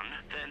Zone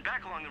 1, then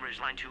back along the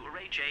ridgeline to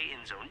Array J in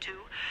Zone 2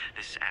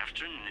 this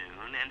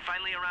afternoon, and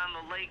finally around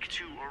the lake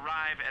to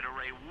arrive at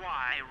Array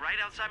Y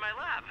right outside my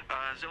lab,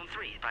 Zone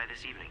 3 by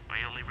this evening. My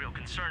only real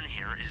concern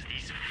here is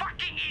these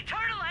fucking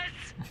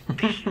Eternalists!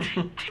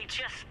 They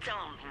just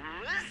don't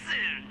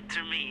listen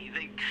to me.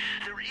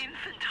 Their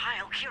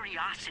infantile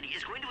curiosity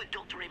is going to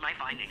adulterate my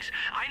findings.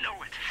 I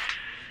know it.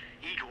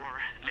 Igor,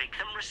 make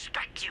them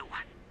respect you.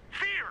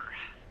 Fear!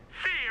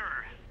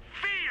 Fear!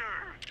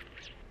 Fear!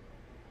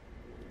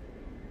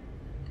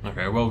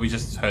 Okay, well, we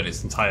just heard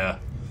his entire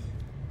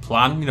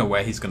plan, you know,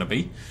 where he's going to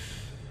be.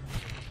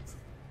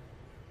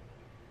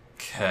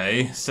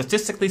 Okay,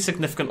 statistically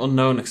significant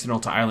unknown external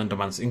to island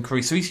demands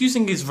inquiry. So he's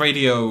using his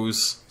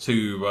radios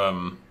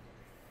to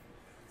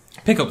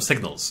pick up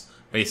signals,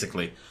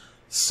 basically.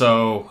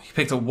 So he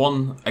picked up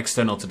one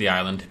external to the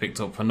island, he picked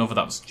up another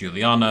that was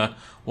Juliana,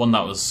 one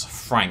that was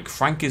Frank.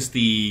 Frank is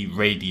the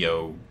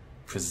radio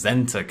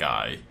presenter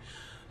guy.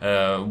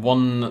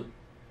 One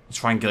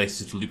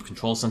triangulated to Loop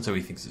Control Center,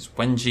 he thinks it's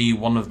Wenji,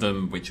 one of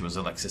them which was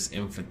Alexis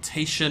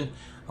Invitation,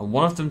 and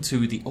one of them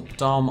to the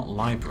Updam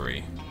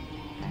Library.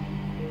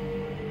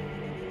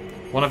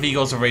 One of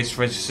Eagle's erased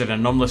registered an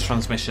anomalous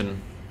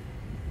transmission.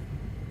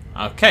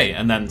 Okay,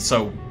 and then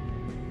so...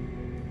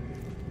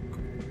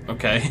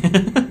 Okay.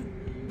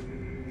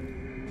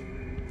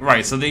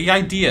 Right, so the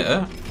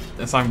idea,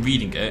 as I'm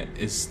reading it,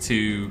 is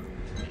to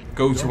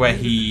go to where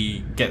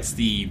he gets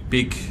the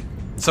big...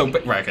 So,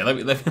 right, okay, let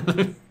me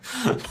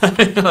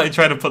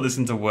try to put this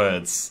into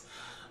words.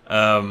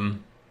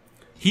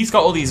 He's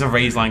got all these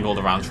arrays lying all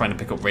around trying to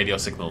pick up radio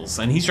signals,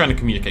 and he's trying to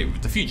communicate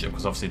with the future,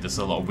 because obviously there's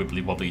a lot of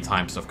wibbly wobbly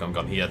time stuff going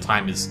on here.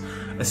 Time is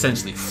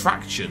essentially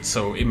fractured,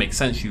 so it makes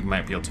sense you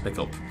might be able to pick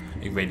up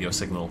a radio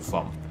signal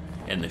from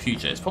in the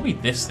future. It's probably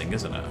this thing,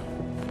 isn't it?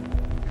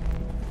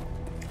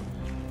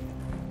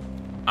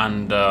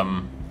 And,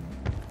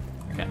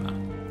 again,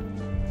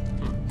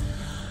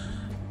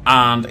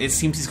 and it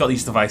seems he's got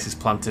these devices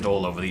planted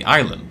all over the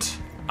island.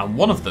 And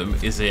one of them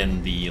is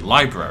in the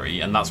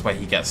library, and that's where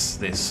he gets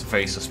this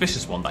very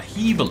suspicious one that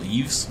he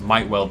believes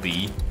might well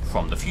be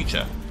from the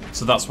future.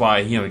 So that's why,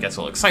 you know, he gets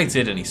all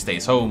excited and he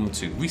stays home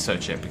to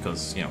research it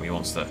because, you know, he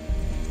wants to...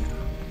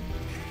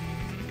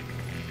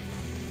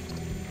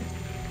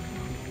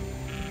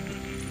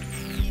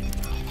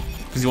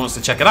 Because he wants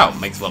to check it out.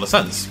 Makes a lot of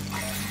sense.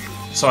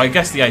 So I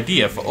guess the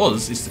idea for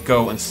us is to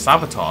go and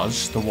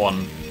sabotage the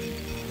one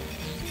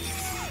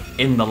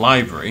in the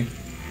library.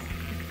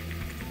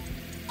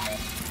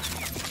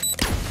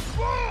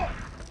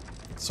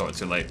 Sorry,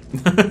 too late.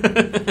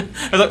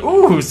 I was like,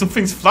 ooh,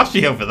 something's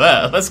flashy over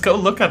there. Let's go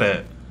look at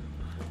it.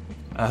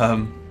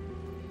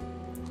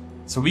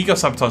 So we go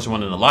sabotage the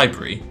one in the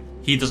library.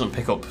 He doesn't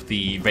pick up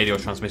the radio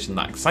transmission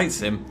that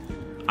excites him,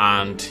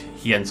 and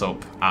he ends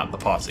up at the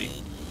party.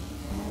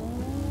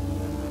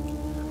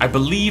 I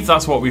believe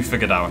that's what we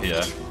figured out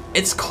here.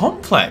 It's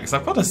complex,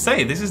 I've got to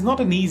say. This is not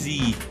an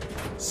easy,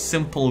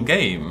 simple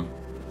game.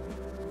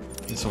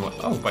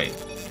 Oh, wait.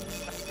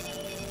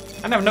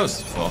 I never noticed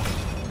this before.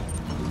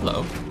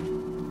 Hello.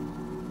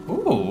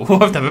 Ooh,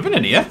 I've never been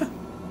in here.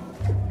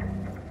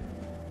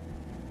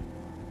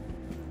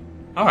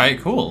 Alright,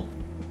 cool.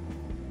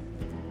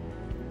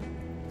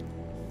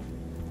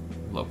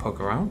 A little poke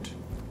around.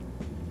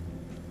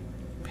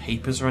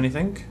 Papers or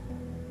anything?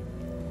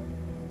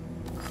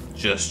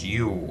 Just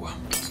you.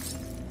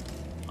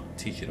 I'll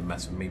teach you to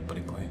mess with me,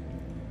 buddy boy.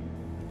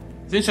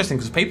 It's interesting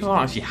because papers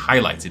aren't actually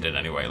highlighted in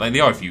any way. Like,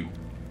 they are if you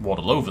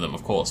waddle over them,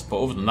 of course,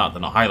 but other than that,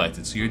 they're not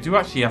highlighted. So you do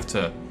actually have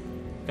to...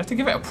 You have to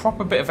give it a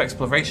proper bit of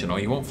exploration or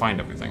you won't find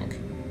everything.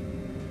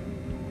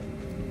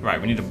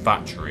 Right, we need a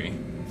battery.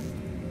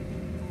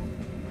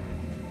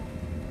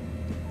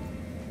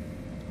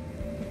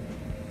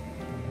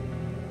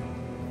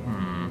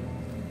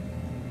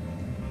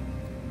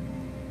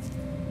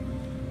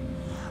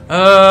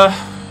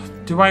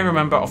 Do I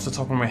remember off the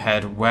top of my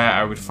head where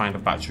I would find a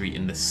battery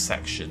in this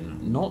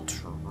section? Not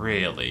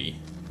really.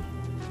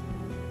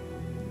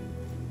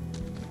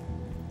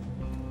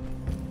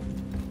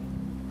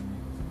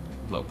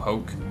 Little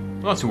poke. I'm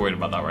not too worried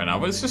about that right now,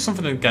 but it's just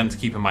something again to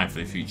keep in mind for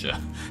the future.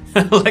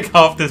 Like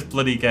half this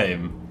bloody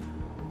game.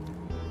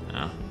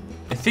 Yeah.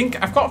 I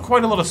think I've got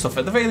quite a lot of stuff.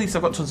 At the very least,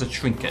 I've got tons of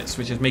trinkets,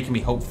 which is making me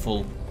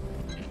hopeful.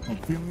 I'm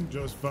feeling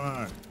just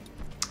fine.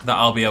 That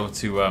I'll be able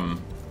to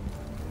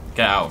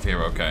get out of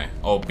here okay.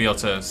 Or be able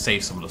to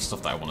save some of the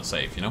stuff that I want to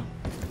save, you know?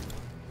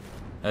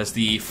 There's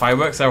the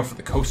fireworks there off at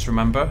the coast,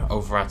 remember?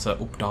 Over at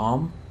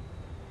Updam.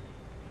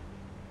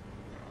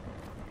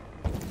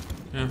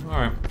 Yeah,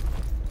 alright.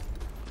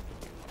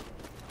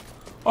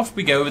 Off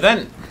we go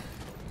then.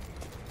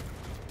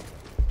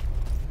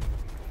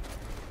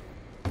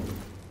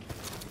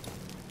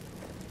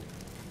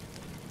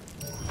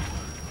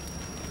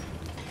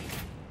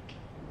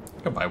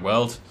 Goodbye,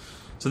 world.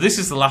 So this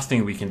is the last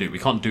thing we can do. We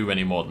can't do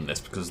any more than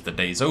this because the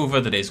day's over.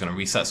 The day's going to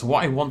reset. So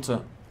what I want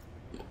to...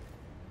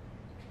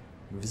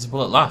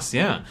 Invisible at last,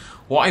 yeah.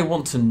 What I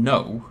want to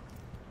know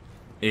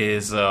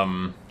is...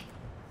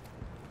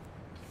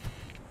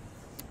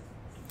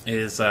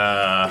 Day's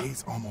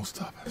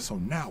almost up. So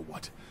now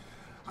what?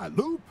 I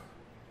loop?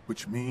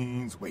 Which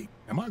means... Wait,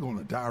 am I going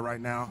to die right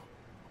now?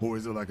 Or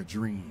is it like a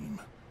dream?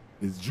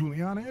 Is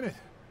Juliana in it?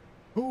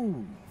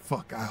 Ooh,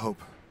 fuck, I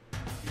hope...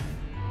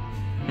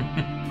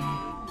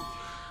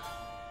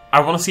 I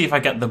want to see if I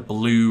get the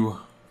blue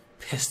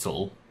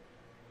pistol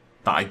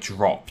that I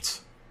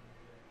dropped,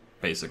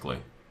 basically.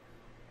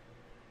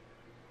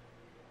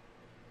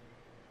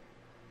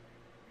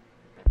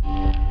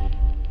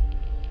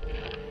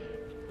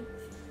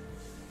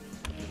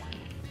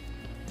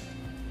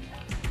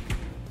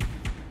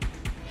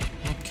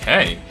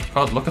 Okay.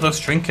 God, look at those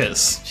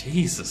trinkets.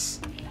 Jesus.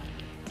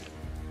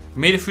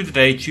 Made it through the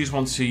day. Choose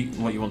what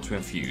you want to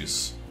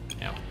infuse.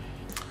 Yeah.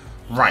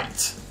 Right.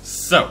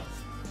 So.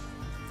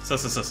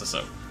 First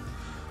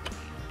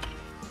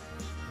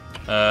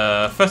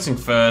thing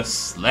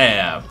first,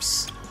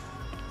 labs.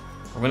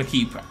 We're gonna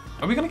keep.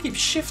 Are we gonna keep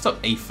shift or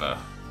aether?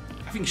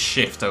 I think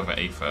shift over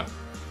aether.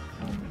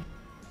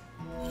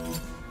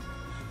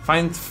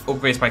 Find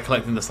upgrades by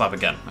collecting the slab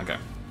again. Okay.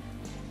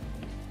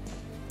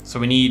 So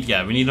we need,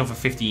 yeah, we need another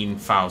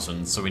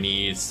 15,000. So we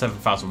need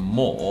 7,000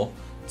 more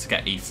to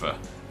get aether.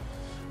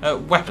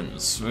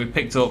 Weapons. We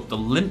picked up the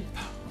limp.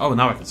 Oh,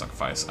 now I can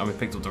sacrifice. And we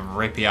picked up the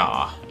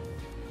rapier.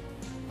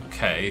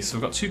 Okay, so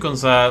we've got 2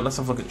 guns there. Let's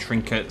have a look at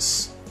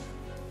trinkets.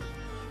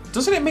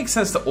 Doesn't it make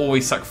sense to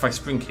always sacrifice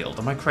spring healed?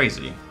 Am I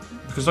crazy?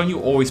 Because don't you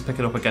always pick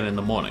it up again in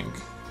the morning?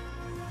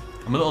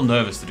 I'm a little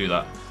nervous to do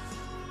that.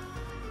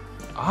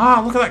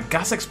 Ah, look at that.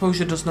 Gas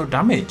exposure does no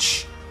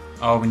damage.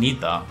 Oh, we need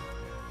that.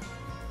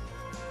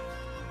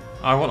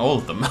 I want all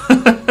of them.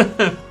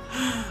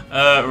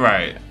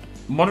 Right.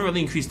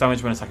 Moderately increased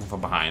damage when attacking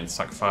from behind.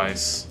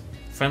 Sacrifice.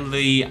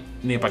 Friendly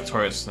nearby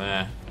turrets.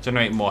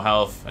 Generate more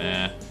health.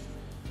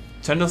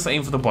 Turn to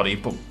aim for the body,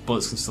 but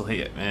bullets can still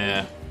hit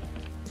it.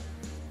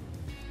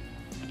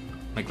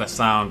 Make less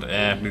sound.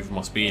 Move with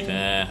more speed.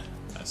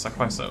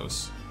 Sacrifice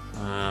those.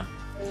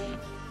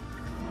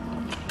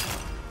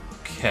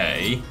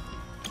 Okay.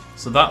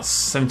 So that's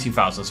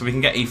 17,000. So we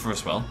can get Aether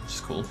as well, which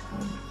is cool.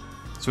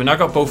 So we now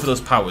got both of those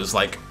powers,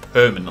 like,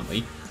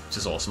 permanently, which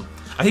is awesome.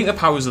 I think the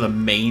powers are the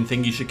main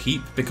thing you should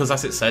keep, because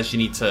as it says, you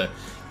need to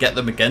get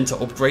them again to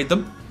upgrade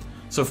them.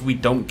 So if we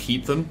don't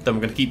keep them, then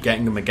we're going to keep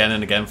getting them again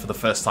and again for the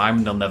first time,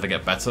 and they'll never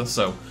get better.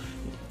 So,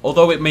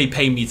 although it may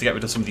pay me to get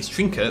rid of some of these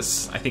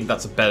trinkets, I think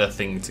that's a better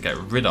thing to get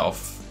rid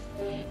of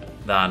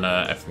than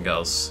everything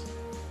else.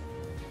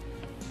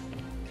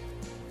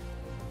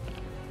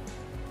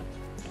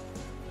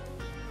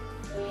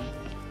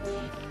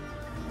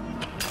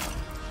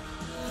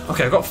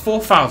 Okay, I've got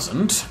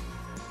 4,000.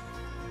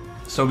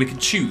 So we can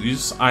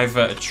choose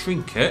either a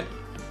trinket.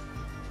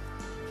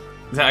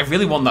 I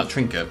really want that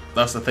trinket.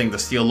 That's the thing, the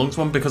steel lungs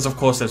one, because of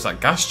course there's that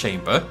gas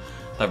chamber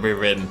that we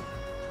were in.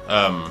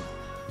 I'm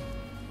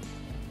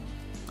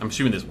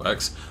assuming this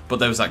works, but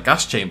there was that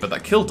gas chamber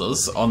that killed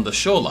us on the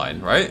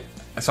shoreline, right?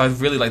 So I'd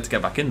really like to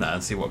get back in there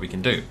and see what we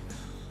can do.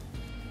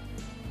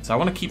 So I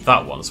want to keep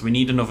that one, so we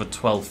need another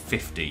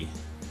 1250.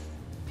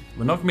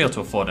 We're not going to be able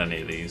to afford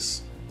any of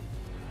these.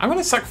 I'm going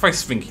to sacrifice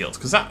Spring Healed,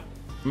 because that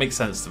makes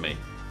sense to me.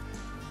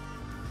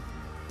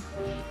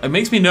 It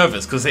makes me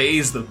nervous, because it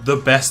is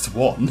the best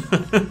one.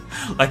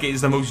 Like, it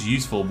is the most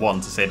useful one,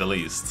 to say the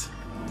least.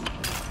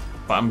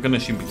 But I'm going to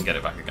assume we can get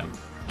it back again.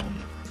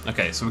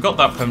 Okay, so we've got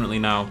that permanently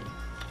now.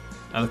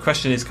 And the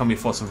question is, can we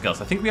afford something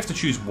else? I think we have to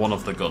choose one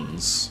of the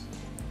guns.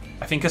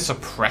 I think a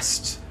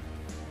suppressed...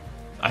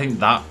 I think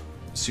that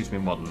suits me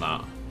more than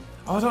that.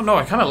 Oh, I don't know.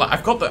 I kind of like...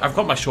 I've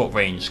got my short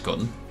range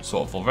gun,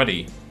 sort of,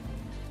 already.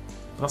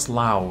 But that's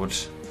loud.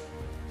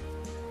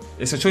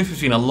 It's a choice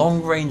between a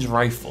long range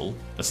rifle,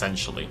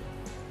 essentially.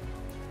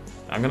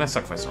 I'm going to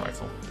sacrifice the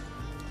rifle.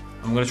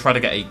 I'm going to try to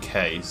get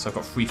 8k, so I've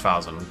got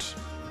 3,000.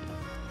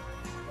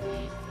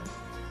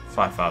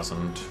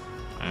 5,000.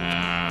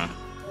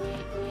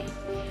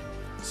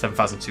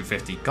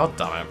 7,250. God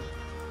damn it.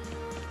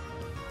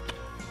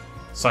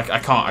 So I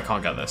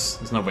can't get this.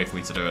 There's no way for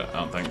me to do it, I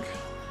don't think.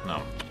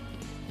 No.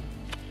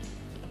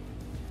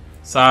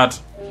 Sad.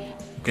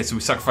 Okay, so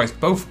we sacrifice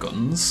both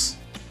guns.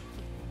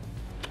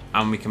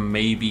 And we can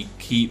maybe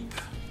keep...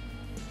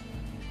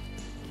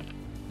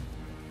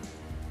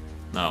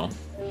 No.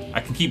 I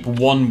can keep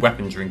one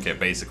weapon trinket,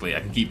 basically. I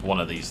can keep one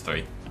of these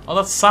three. Oh,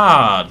 that's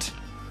sad.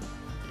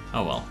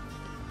 Oh, well.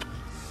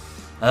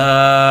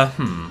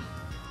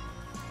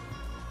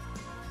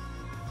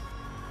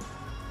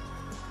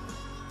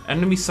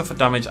 Enemies suffer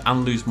damage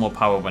and lose more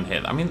power when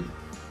hit. I mean...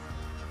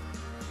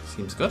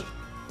 Seems good.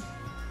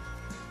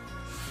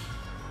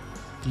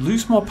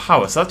 Lose more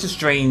power. So that just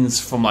drains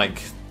from,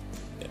 like...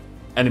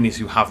 enemies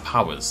who have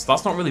powers.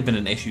 That's not really been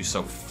an issue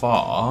so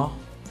far.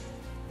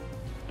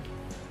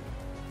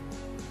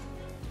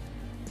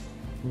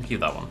 I'll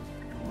keep that one.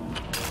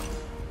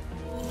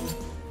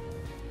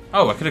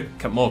 Oh, I could have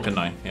kept more, couldn't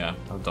I? Yeah,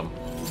 I'm dumb.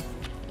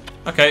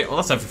 Okay, well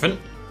that's everything.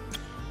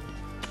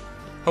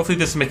 Hopefully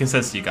this is making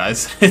sense to you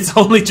guys. It's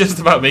only just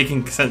about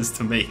making sense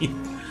to me.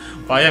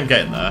 But I am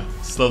getting there,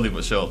 slowly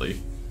but surely.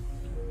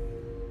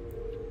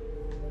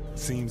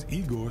 Seems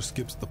Igor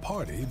skips the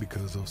party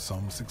because of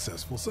some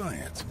successful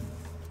science.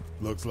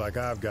 Looks like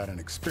I've got an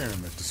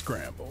experiment to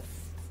scramble.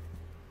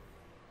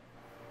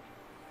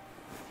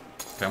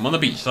 Okay, I'm on the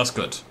beach, that's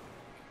good.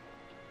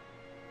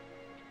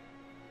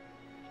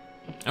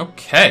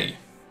 Okay.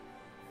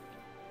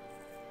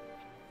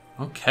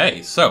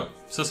 Okay, so.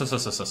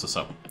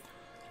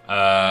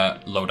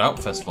 Load out,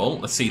 first of all.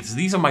 Let's see,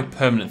 these are my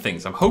permanent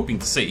things. I'm hoping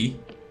to see...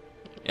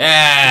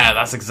 Yeah,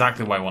 that's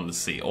exactly what I wanted to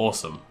see.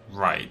 Awesome.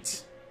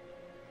 Right.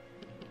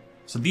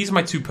 So these are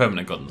my two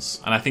permanent guns.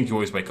 And I think you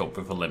always wake up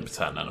with a limp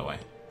 10 anyway.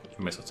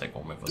 We may as well take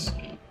one with us.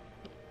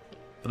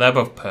 But they're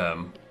both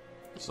perm.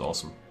 It's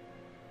awesome.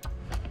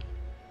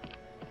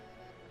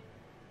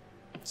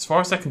 As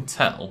far as I can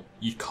tell,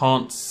 you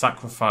can't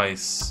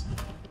sacrifice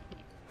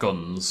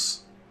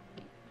guns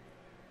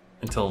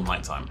until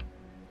nighttime.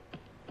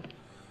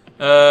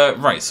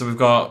 Right, so we've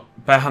got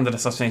barehanded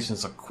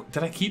assassinations.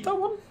 Did I keep that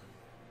one?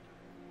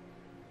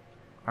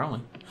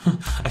 Apparently.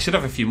 I should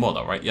have a few more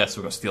though, right? Yes,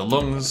 we've got steel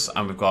lungs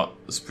and we've got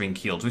spring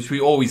healed, which we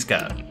always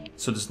get.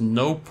 So there's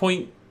no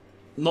point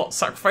not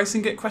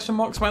sacrificing it, question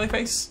mark, smiley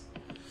face.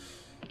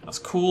 That's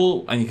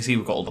cool. And you can see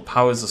we've got all the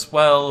powers as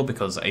well,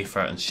 because Aether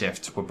and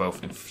Shift were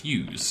both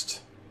infused.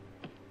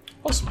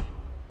 Awesome.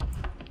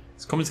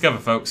 It's coming together,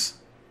 folks.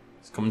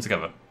 It's coming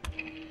together.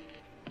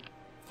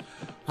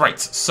 Right,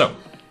 so.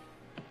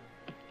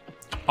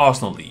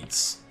 Arsenal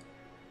leads.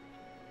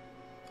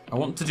 I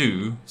want to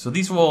do... So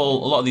these are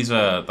all... A lot of these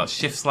are... That's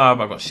Shift's lab.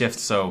 I've got Shift,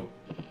 so...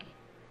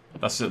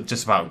 That's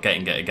just about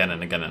getting it again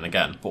and again and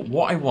again. But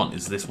what I want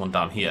is this one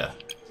down here.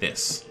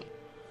 This.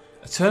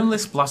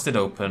 Eternalist blasted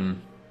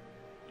open.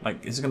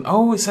 Like, is it gonna...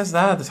 Oh, it says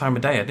there the time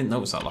of day. I didn't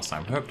notice that last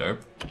time. Herb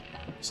dope.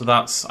 So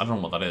that's... I don't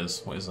know what that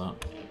is. What is that?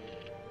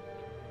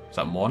 Is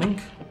that morning?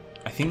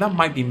 I think that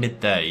might be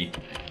midday.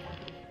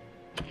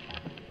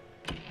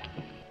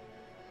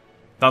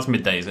 That's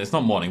midday, isn't it? It's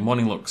not morning.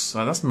 Morning looks...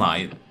 that's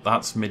night.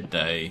 That's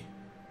midday.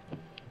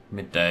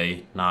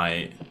 Midday.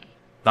 Night.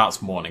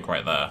 That's morning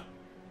right there.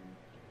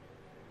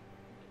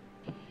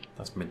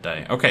 That's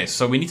midday. Okay,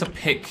 so we need to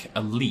pick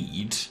a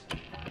lead.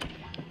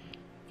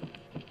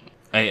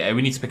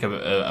 We need to pick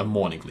a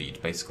morning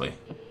lead, basically.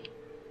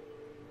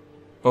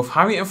 Both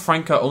Harriet and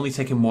Frank are only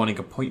taking morning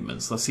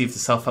appointments. Let's see if the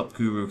self-help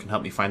guru can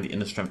help me find the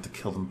inner strength to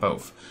kill them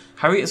both.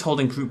 Harriet is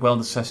holding group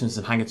wellness sessions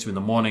in Hangar 2 in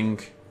the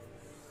morning.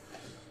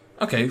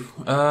 Okay, we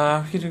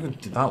can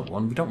do that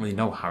one. We don't really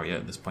know Harriet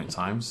at this point in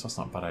time, so that's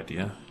not a bad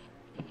idea.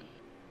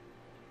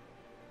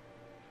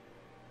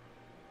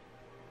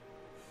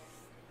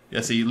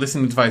 Yeah, see,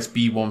 listening device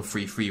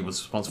B133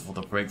 was responsible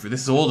for the breakthrough.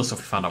 This is all the stuff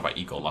we found out about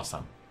Eagle last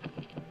time.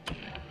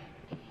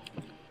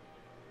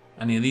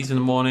 Any of these in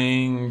the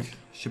morning?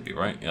 Should be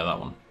right. Yeah, that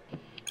one.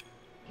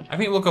 I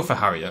think we'll go for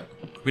Harriet.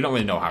 We don't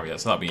really know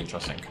Harriet, so that'll be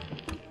interesting.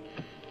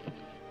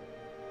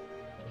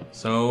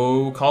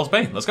 So, Carl's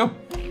Bay. Let's go.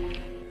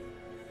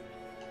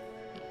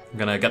 I'm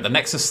gonna get the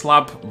Nexus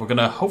slab. We're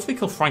gonna hopefully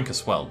kill Frank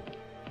as well.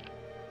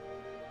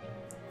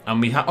 And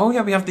we have... Oh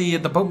yeah, we have the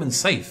boatman's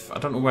safe. I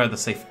don't know where the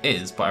safe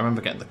is, but I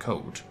remember getting the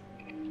code.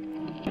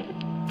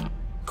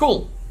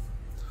 Cool.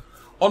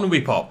 On we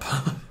pop.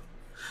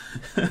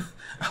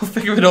 I'll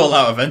figure it all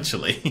out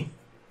eventually.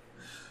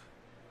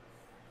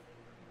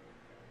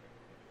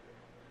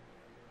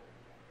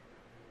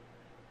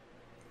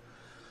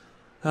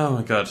 Oh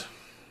my god.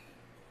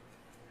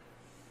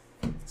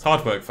 It's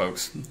hard work,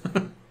 folks.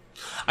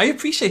 I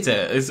appreciate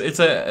it. It's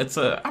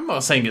a. I'm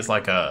not saying it's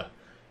like a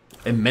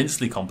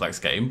immensely complex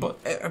game,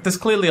 but there's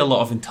clearly a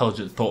lot of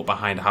intelligent thought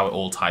behind how it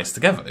all ties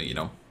together. You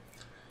know,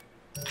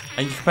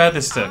 and you compare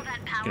this to,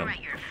 you know,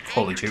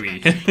 Call of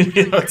Duty.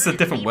 You know, it's a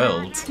different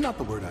world. Not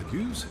the word I'd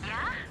use.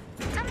 Yeah?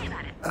 Tell me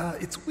about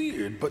it. It's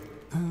weird, but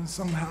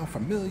somehow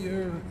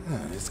familiar.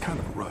 It's kind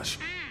of a rush.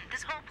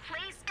 This whole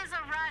place is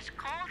a rush,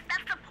 Colt.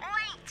 That's the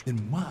point.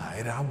 And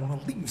why'd I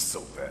want to leave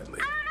so badly?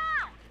 I don't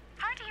know.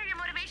 Hard to hear your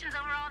motivations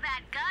over all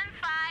that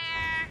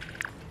gunfire.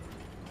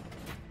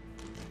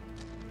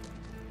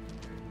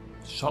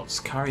 Shots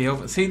carry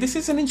over. See, this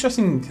is an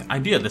interesting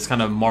idea, this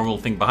kind of moral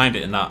thing behind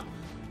it, in that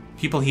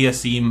people here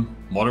seem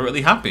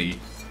moderately happy.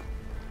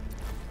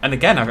 And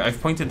again,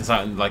 I've pointed this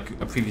out in like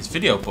a previous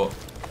video, but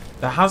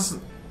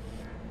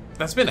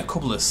there's been a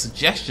couple of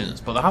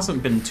suggestions, but there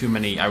hasn't been too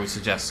many, I would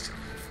suggest,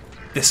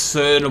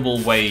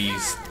 discernible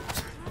ways.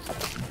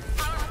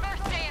 Our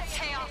first day of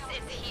chaos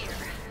is here.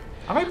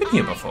 Have I been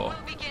here before?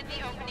 We'll begin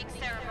the opening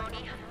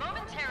ceremony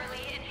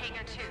momentarily in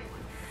Hangar 2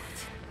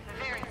 with a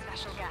very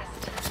special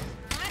guest.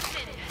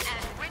 Listen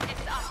and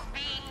witness us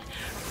being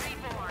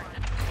reborn.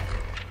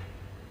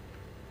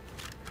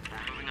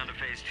 We're moving on to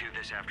phase 2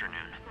 this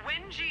afternoon.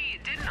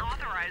 Wenji didn't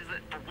authorize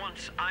it. For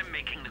once, I'm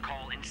making the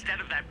call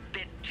instead of that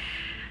bit.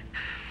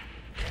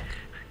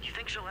 You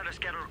think she'll let us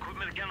get her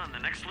equipment again on the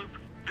next loop?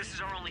 This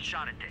is our only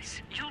shot at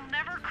this. You'll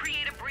never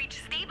create a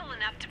breach stable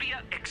enough to be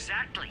a...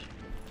 Exactly.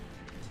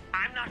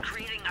 I'm not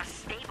creating a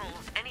stable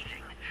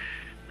anything.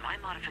 My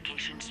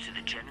modifications to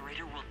the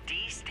generator will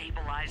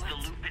destabilize the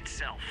loop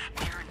itself.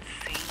 You're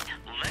insane.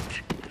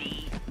 Let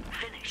me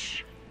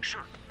finish.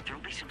 Sure,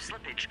 there'll be some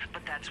slippage,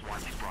 but that's why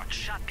we brought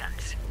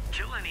shotguns.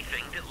 Kill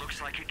anything that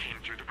looks like it came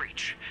through the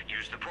breach.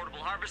 Use the portable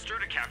harvester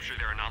to capture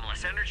their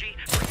anomalous energy.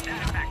 Bring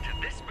that back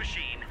to this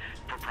machine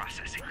for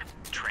processing.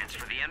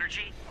 Transfer the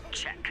energy?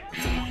 Check.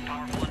 Most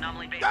powerful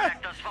anomaly base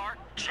back thus far?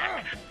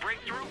 Check.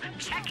 Breakthrough?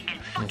 Check.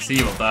 And fucking... See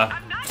you up there.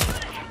 I'm not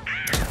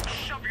gonna...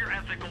 Shove your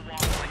ethical wall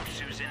like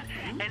Susan.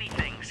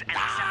 Anything's an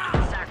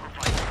acceptable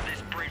sacrifice for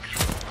this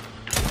breakthrough.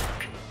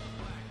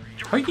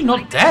 How are you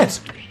not dead?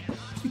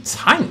 You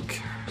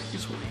tank.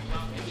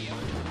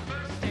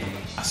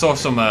 I saw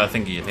some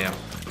thingy in here.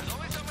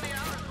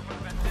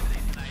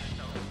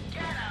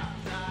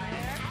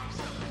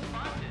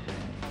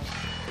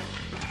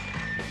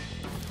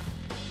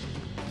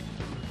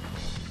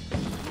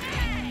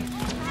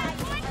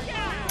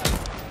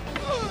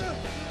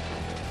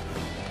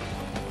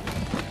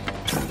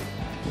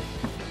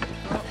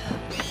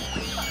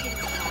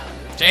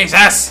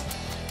 Jesus!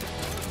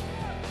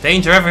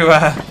 Danger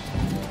everywhere.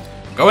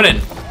 Going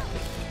in.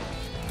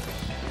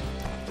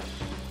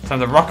 Time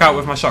to rock out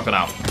with my shotgun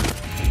out.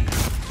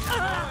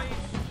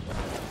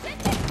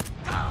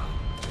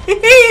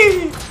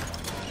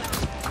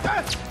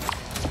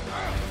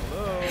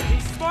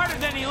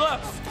 harder than he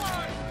looks.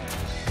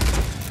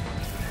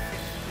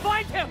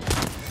 Find him.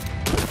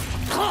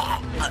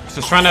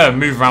 Just trying to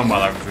move around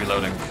while I was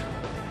reloading.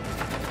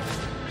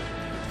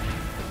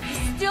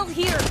 He's still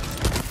here.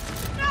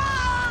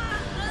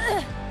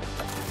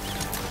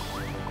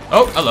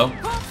 Oh, hello.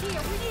 Colt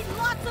here. We need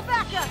lots of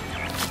backup.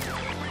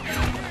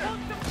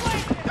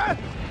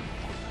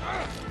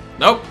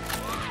 Nope.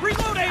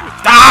 Reloading.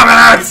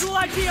 Damn it! Visual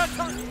idea.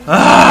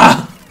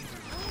 Ah!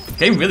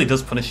 Game really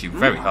does punish you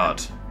very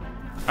hard.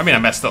 I mean, I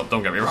messed up,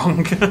 don't get me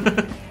wrong.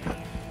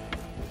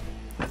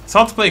 It's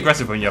hard to play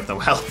aggressive when you have no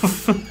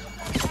health.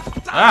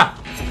 Ah!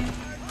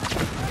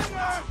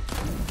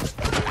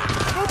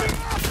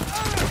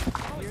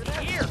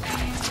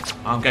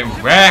 I'm getting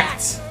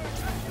wrecked!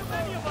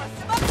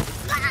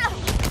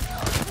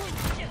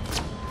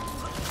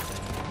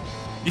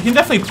 You can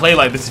definitely play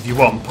like this if you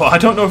want, but I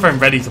don't know if I'm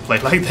ready to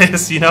play like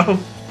this, you know?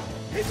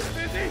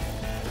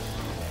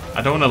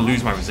 I don't want to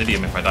lose my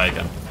Residium if I die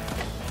again.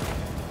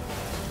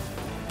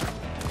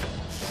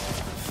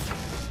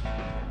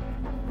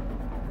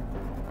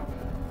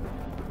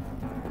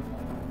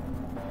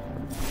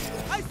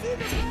 I see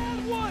the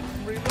bad one.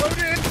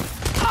 Reloading.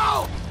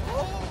 Oh!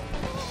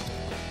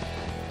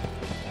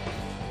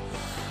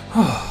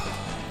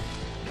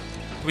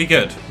 We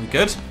good? We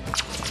good?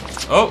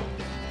 Oh!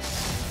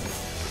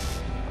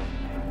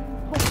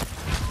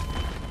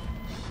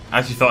 I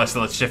actually thought I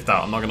still had shift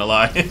out, I'm not gonna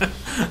lie.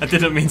 I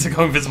didn't mean to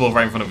go invisible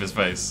right in front of his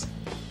face.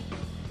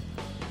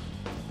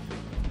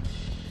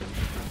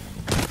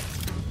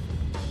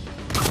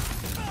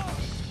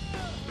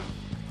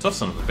 Tough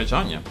son of a bitch,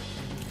 aren't you?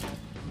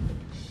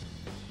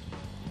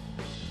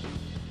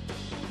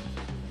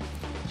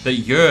 The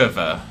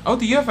Yerva. Oh,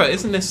 the Yerva,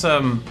 isn't this,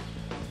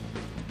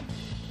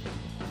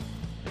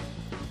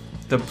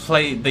 the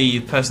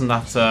person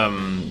that,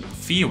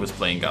 Fia was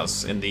playing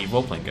as in the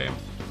role-playing game?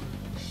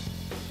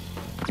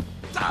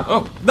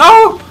 Oh,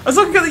 no! I was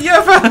looking at the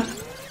Yerva!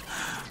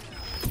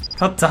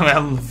 God damn it,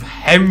 I've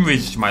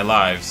hemorrhaged my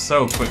lives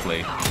so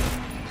quickly.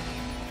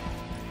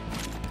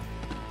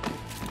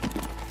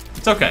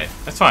 It's okay,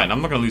 it's fine,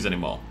 I'm not gonna lose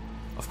anymore.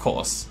 Of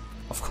course.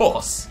 Of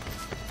course.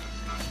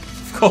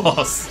 Of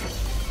course.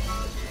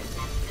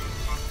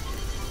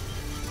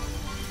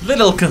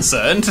 Little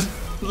concerned.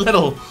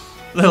 Little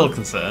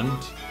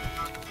concerned.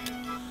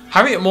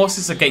 Harriet Morse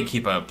is a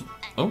gatekeeper.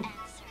 Oh.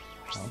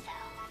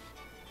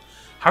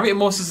 Harriet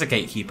Morse is the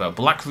gatekeeper.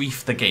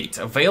 Blackreef the gate.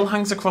 A veil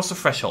hangs across the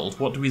threshold.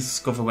 What do we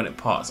discover when it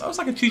parts? That was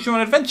like a choose-your-own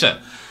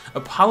adventure. A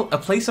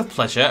place of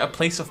pleasure, a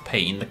place of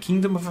pain, the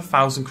kingdom of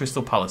 1,000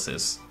 crystal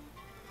palaces.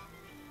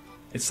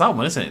 It's that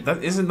one, isn't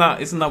it? Isn't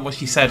that what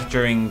she said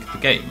during the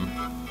game?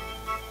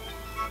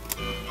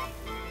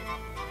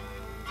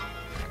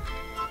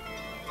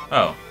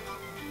 Oh.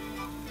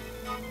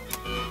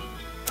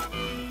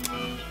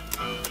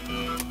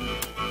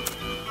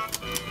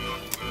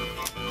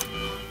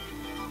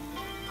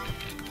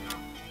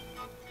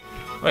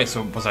 Wait,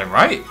 so was I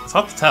right? It's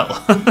hard to tell.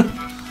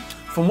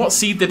 From what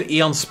seed did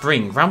Eon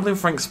spring? Rambling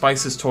Frank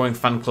Spicer's touring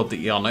fan club,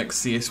 the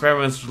Eonics, the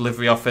experimental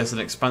delivery office, an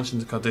expansion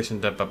to condition,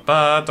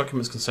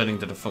 documents concerning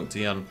the defunct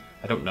Eon.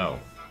 I don't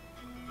know.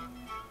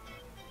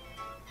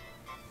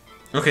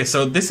 Okay,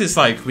 so this is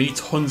like, we need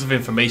tons of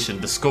information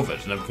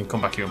discovered, and then we can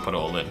come back here and put it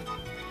all in.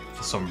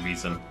 For some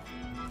reason.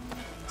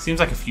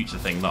 Seems like a future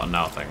thing, not a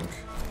now thing.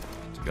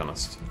 To be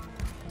honest.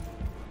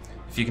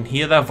 If you can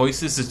hear their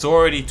voices, it's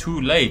already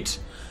too late.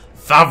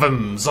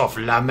 Fathoms of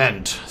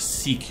lament,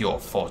 seek your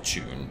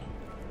fortune.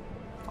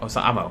 Oh, is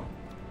that ammo?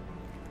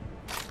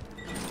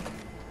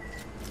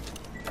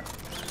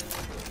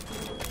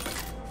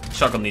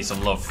 Shotgun needs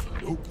some love.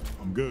 Nope,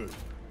 I'm good.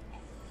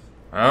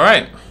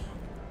 Alright.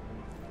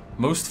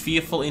 Most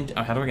fearful in...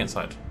 Oh, how do I get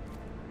inside?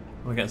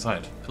 How do I get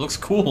inside? It looks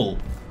cool.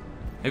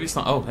 Maybe it's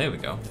not... Oh, there we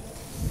go.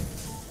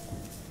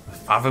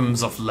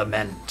 Fathoms of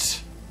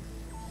lament.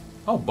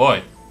 Oh,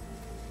 boy.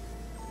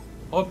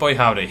 Oh, boy,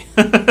 howdy.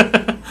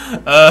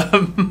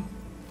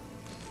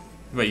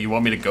 Wait, you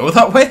want me to go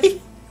that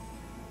way?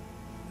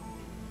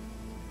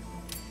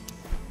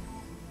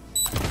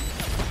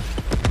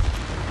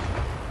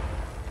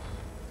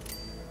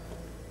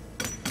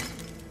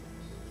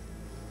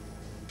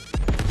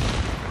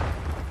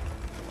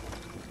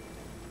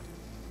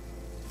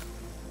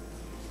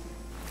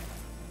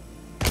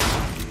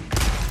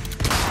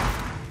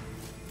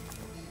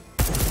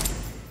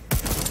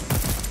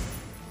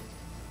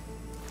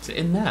 Is it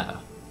in there?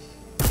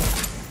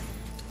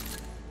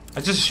 I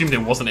just assumed it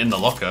wasn't in the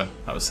locker.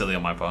 That was silly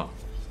on my part.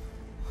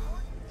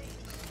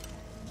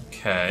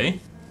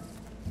 Okay.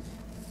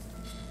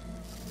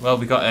 Well,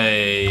 we got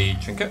a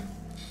trinket.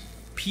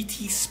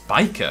 PT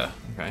Spiker.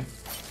 Okay.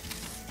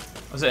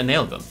 Was it a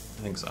nail gun?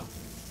 I think so.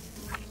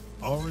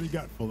 Already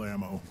got full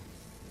ammo.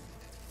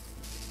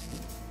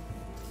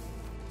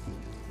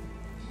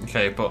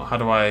 Okay, but how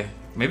do I...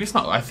 Maybe it's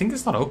not... I think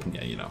it's not open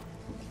yet, you know.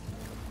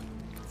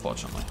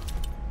 Fortunately.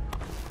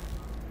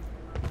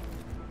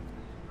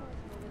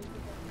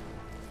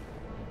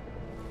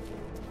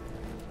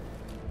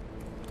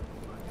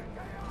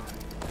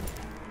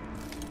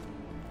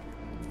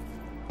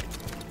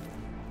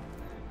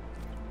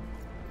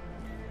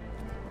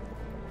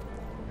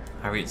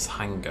 Harriet's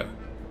hangar.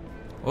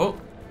 Oh.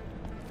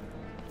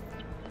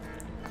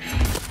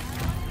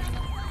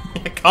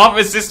 I can't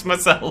resist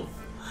myself.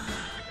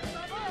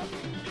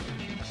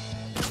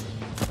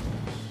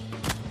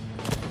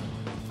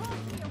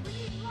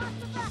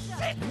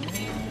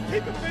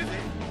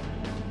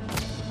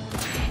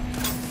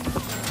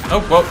 Oh,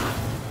 whoa.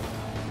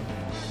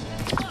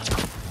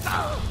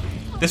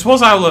 This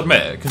was, I will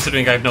admit,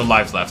 considering I have no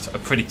lives left, a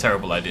pretty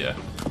terrible idea.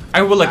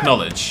 I will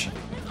acknowledge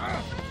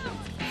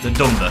the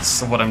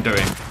dumbness of what I'm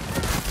doing.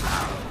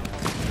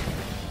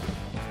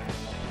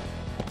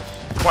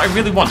 What I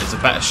really want is a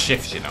better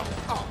shift, you know.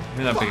 I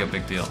mean, that'd be a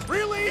big deal.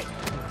 Really?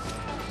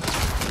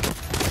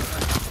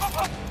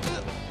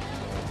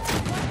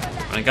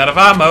 Running out of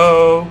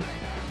ammo.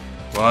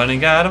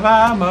 Running out of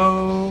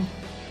ammo.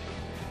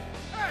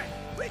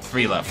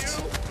 3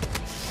 left.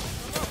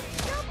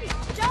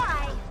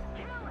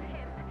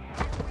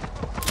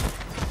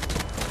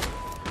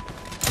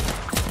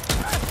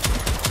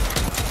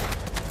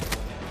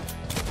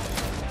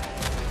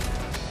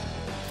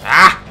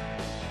 Ah!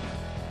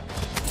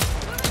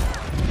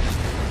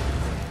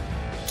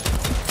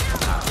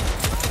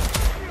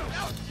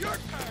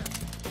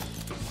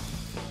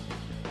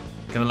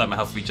 Gonna let my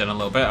health regen a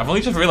little bit. I've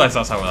only just realised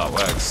that's how that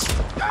works.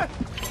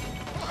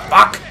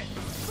 Fuck!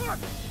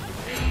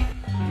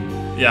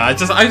 Yeah,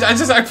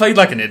 I played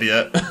like an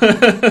idiot.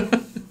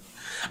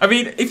 I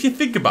mean, if you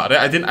think about it,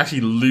 I didn't actually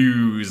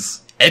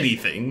lose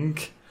anything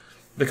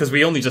because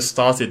we only just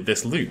started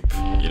this loop,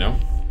 you know?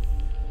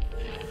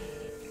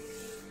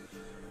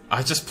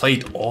 I just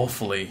played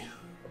awfully.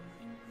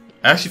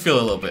 I actually feel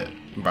a little bit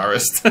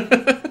embarrassed.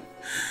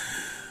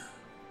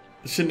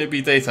 Shouldn't it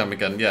be daytime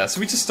again? Yeah, so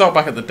we just start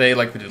back at the day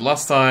like we did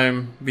last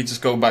time. We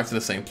just go back to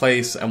the same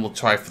place and we'll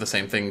try for the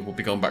same thing. We'll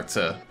be going back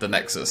to the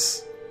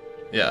Nexus.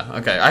 Yeah,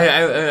 okay.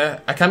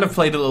 I kind of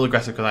played a little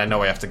aggressive because I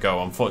know I have to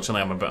go.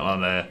 Unfortunately, I'm a bit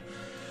on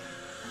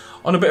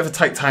a bit of a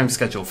tight time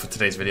schedule for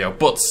today's video.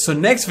 But, so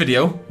next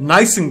video,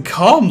 nice and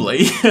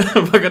calmly,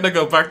 we're going to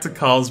go back to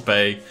Carl's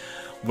Bay.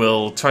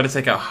 We'll try to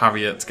take out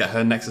Harriet, get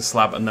her Nexus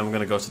slab, and then we're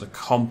going to go to the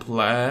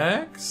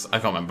complex. I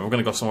can't remember. We're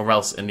going to go somewhere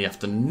else in the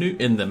afternoon,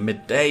 in the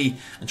midday,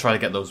 and try to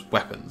get those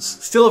weapons.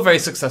 Still a very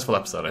successful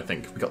episode, I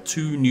think. We got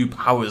 2 new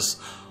powers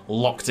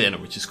locked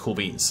in, which is cool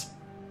beans.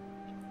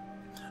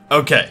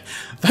 Okay,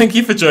 thank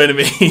you for joining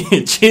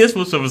me. Cheers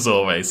much love as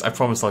always. I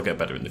promise I'll get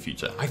better in the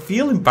future. I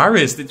feel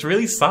embarrassed. It's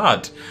really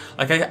sad.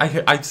 Like,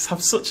 I just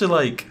have such a,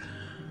 like,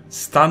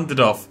 standard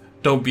of,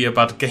 don't be a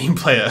bad game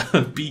player.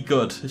 Be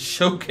good.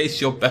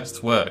 Showcase your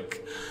best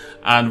work.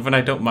 And when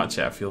I don't match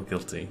it, I feel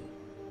guilty.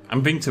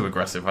 I'm being too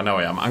aggressive. I know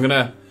I am. I'm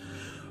gonna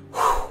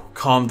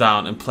calm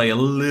down and play a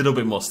little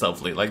bit more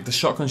stealthily. Like, the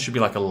shotgun should be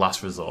like a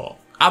last resort.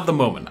 At the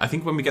moment. I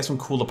think when we get some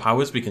cooler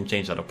powers, we can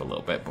change that up a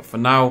little bit. But for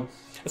now,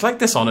 it's like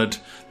Dishonored.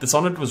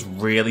 Dishonored was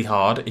really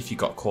hard if you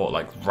got caught,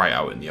 like, right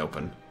out in the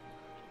open.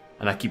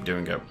 And I keep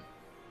doing it.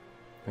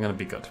 I'm gonna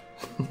be good.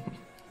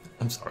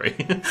 I'm sorry.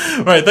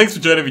 Alright, thanks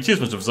for joining me. Cheers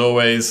much as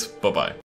always. Bye-bye.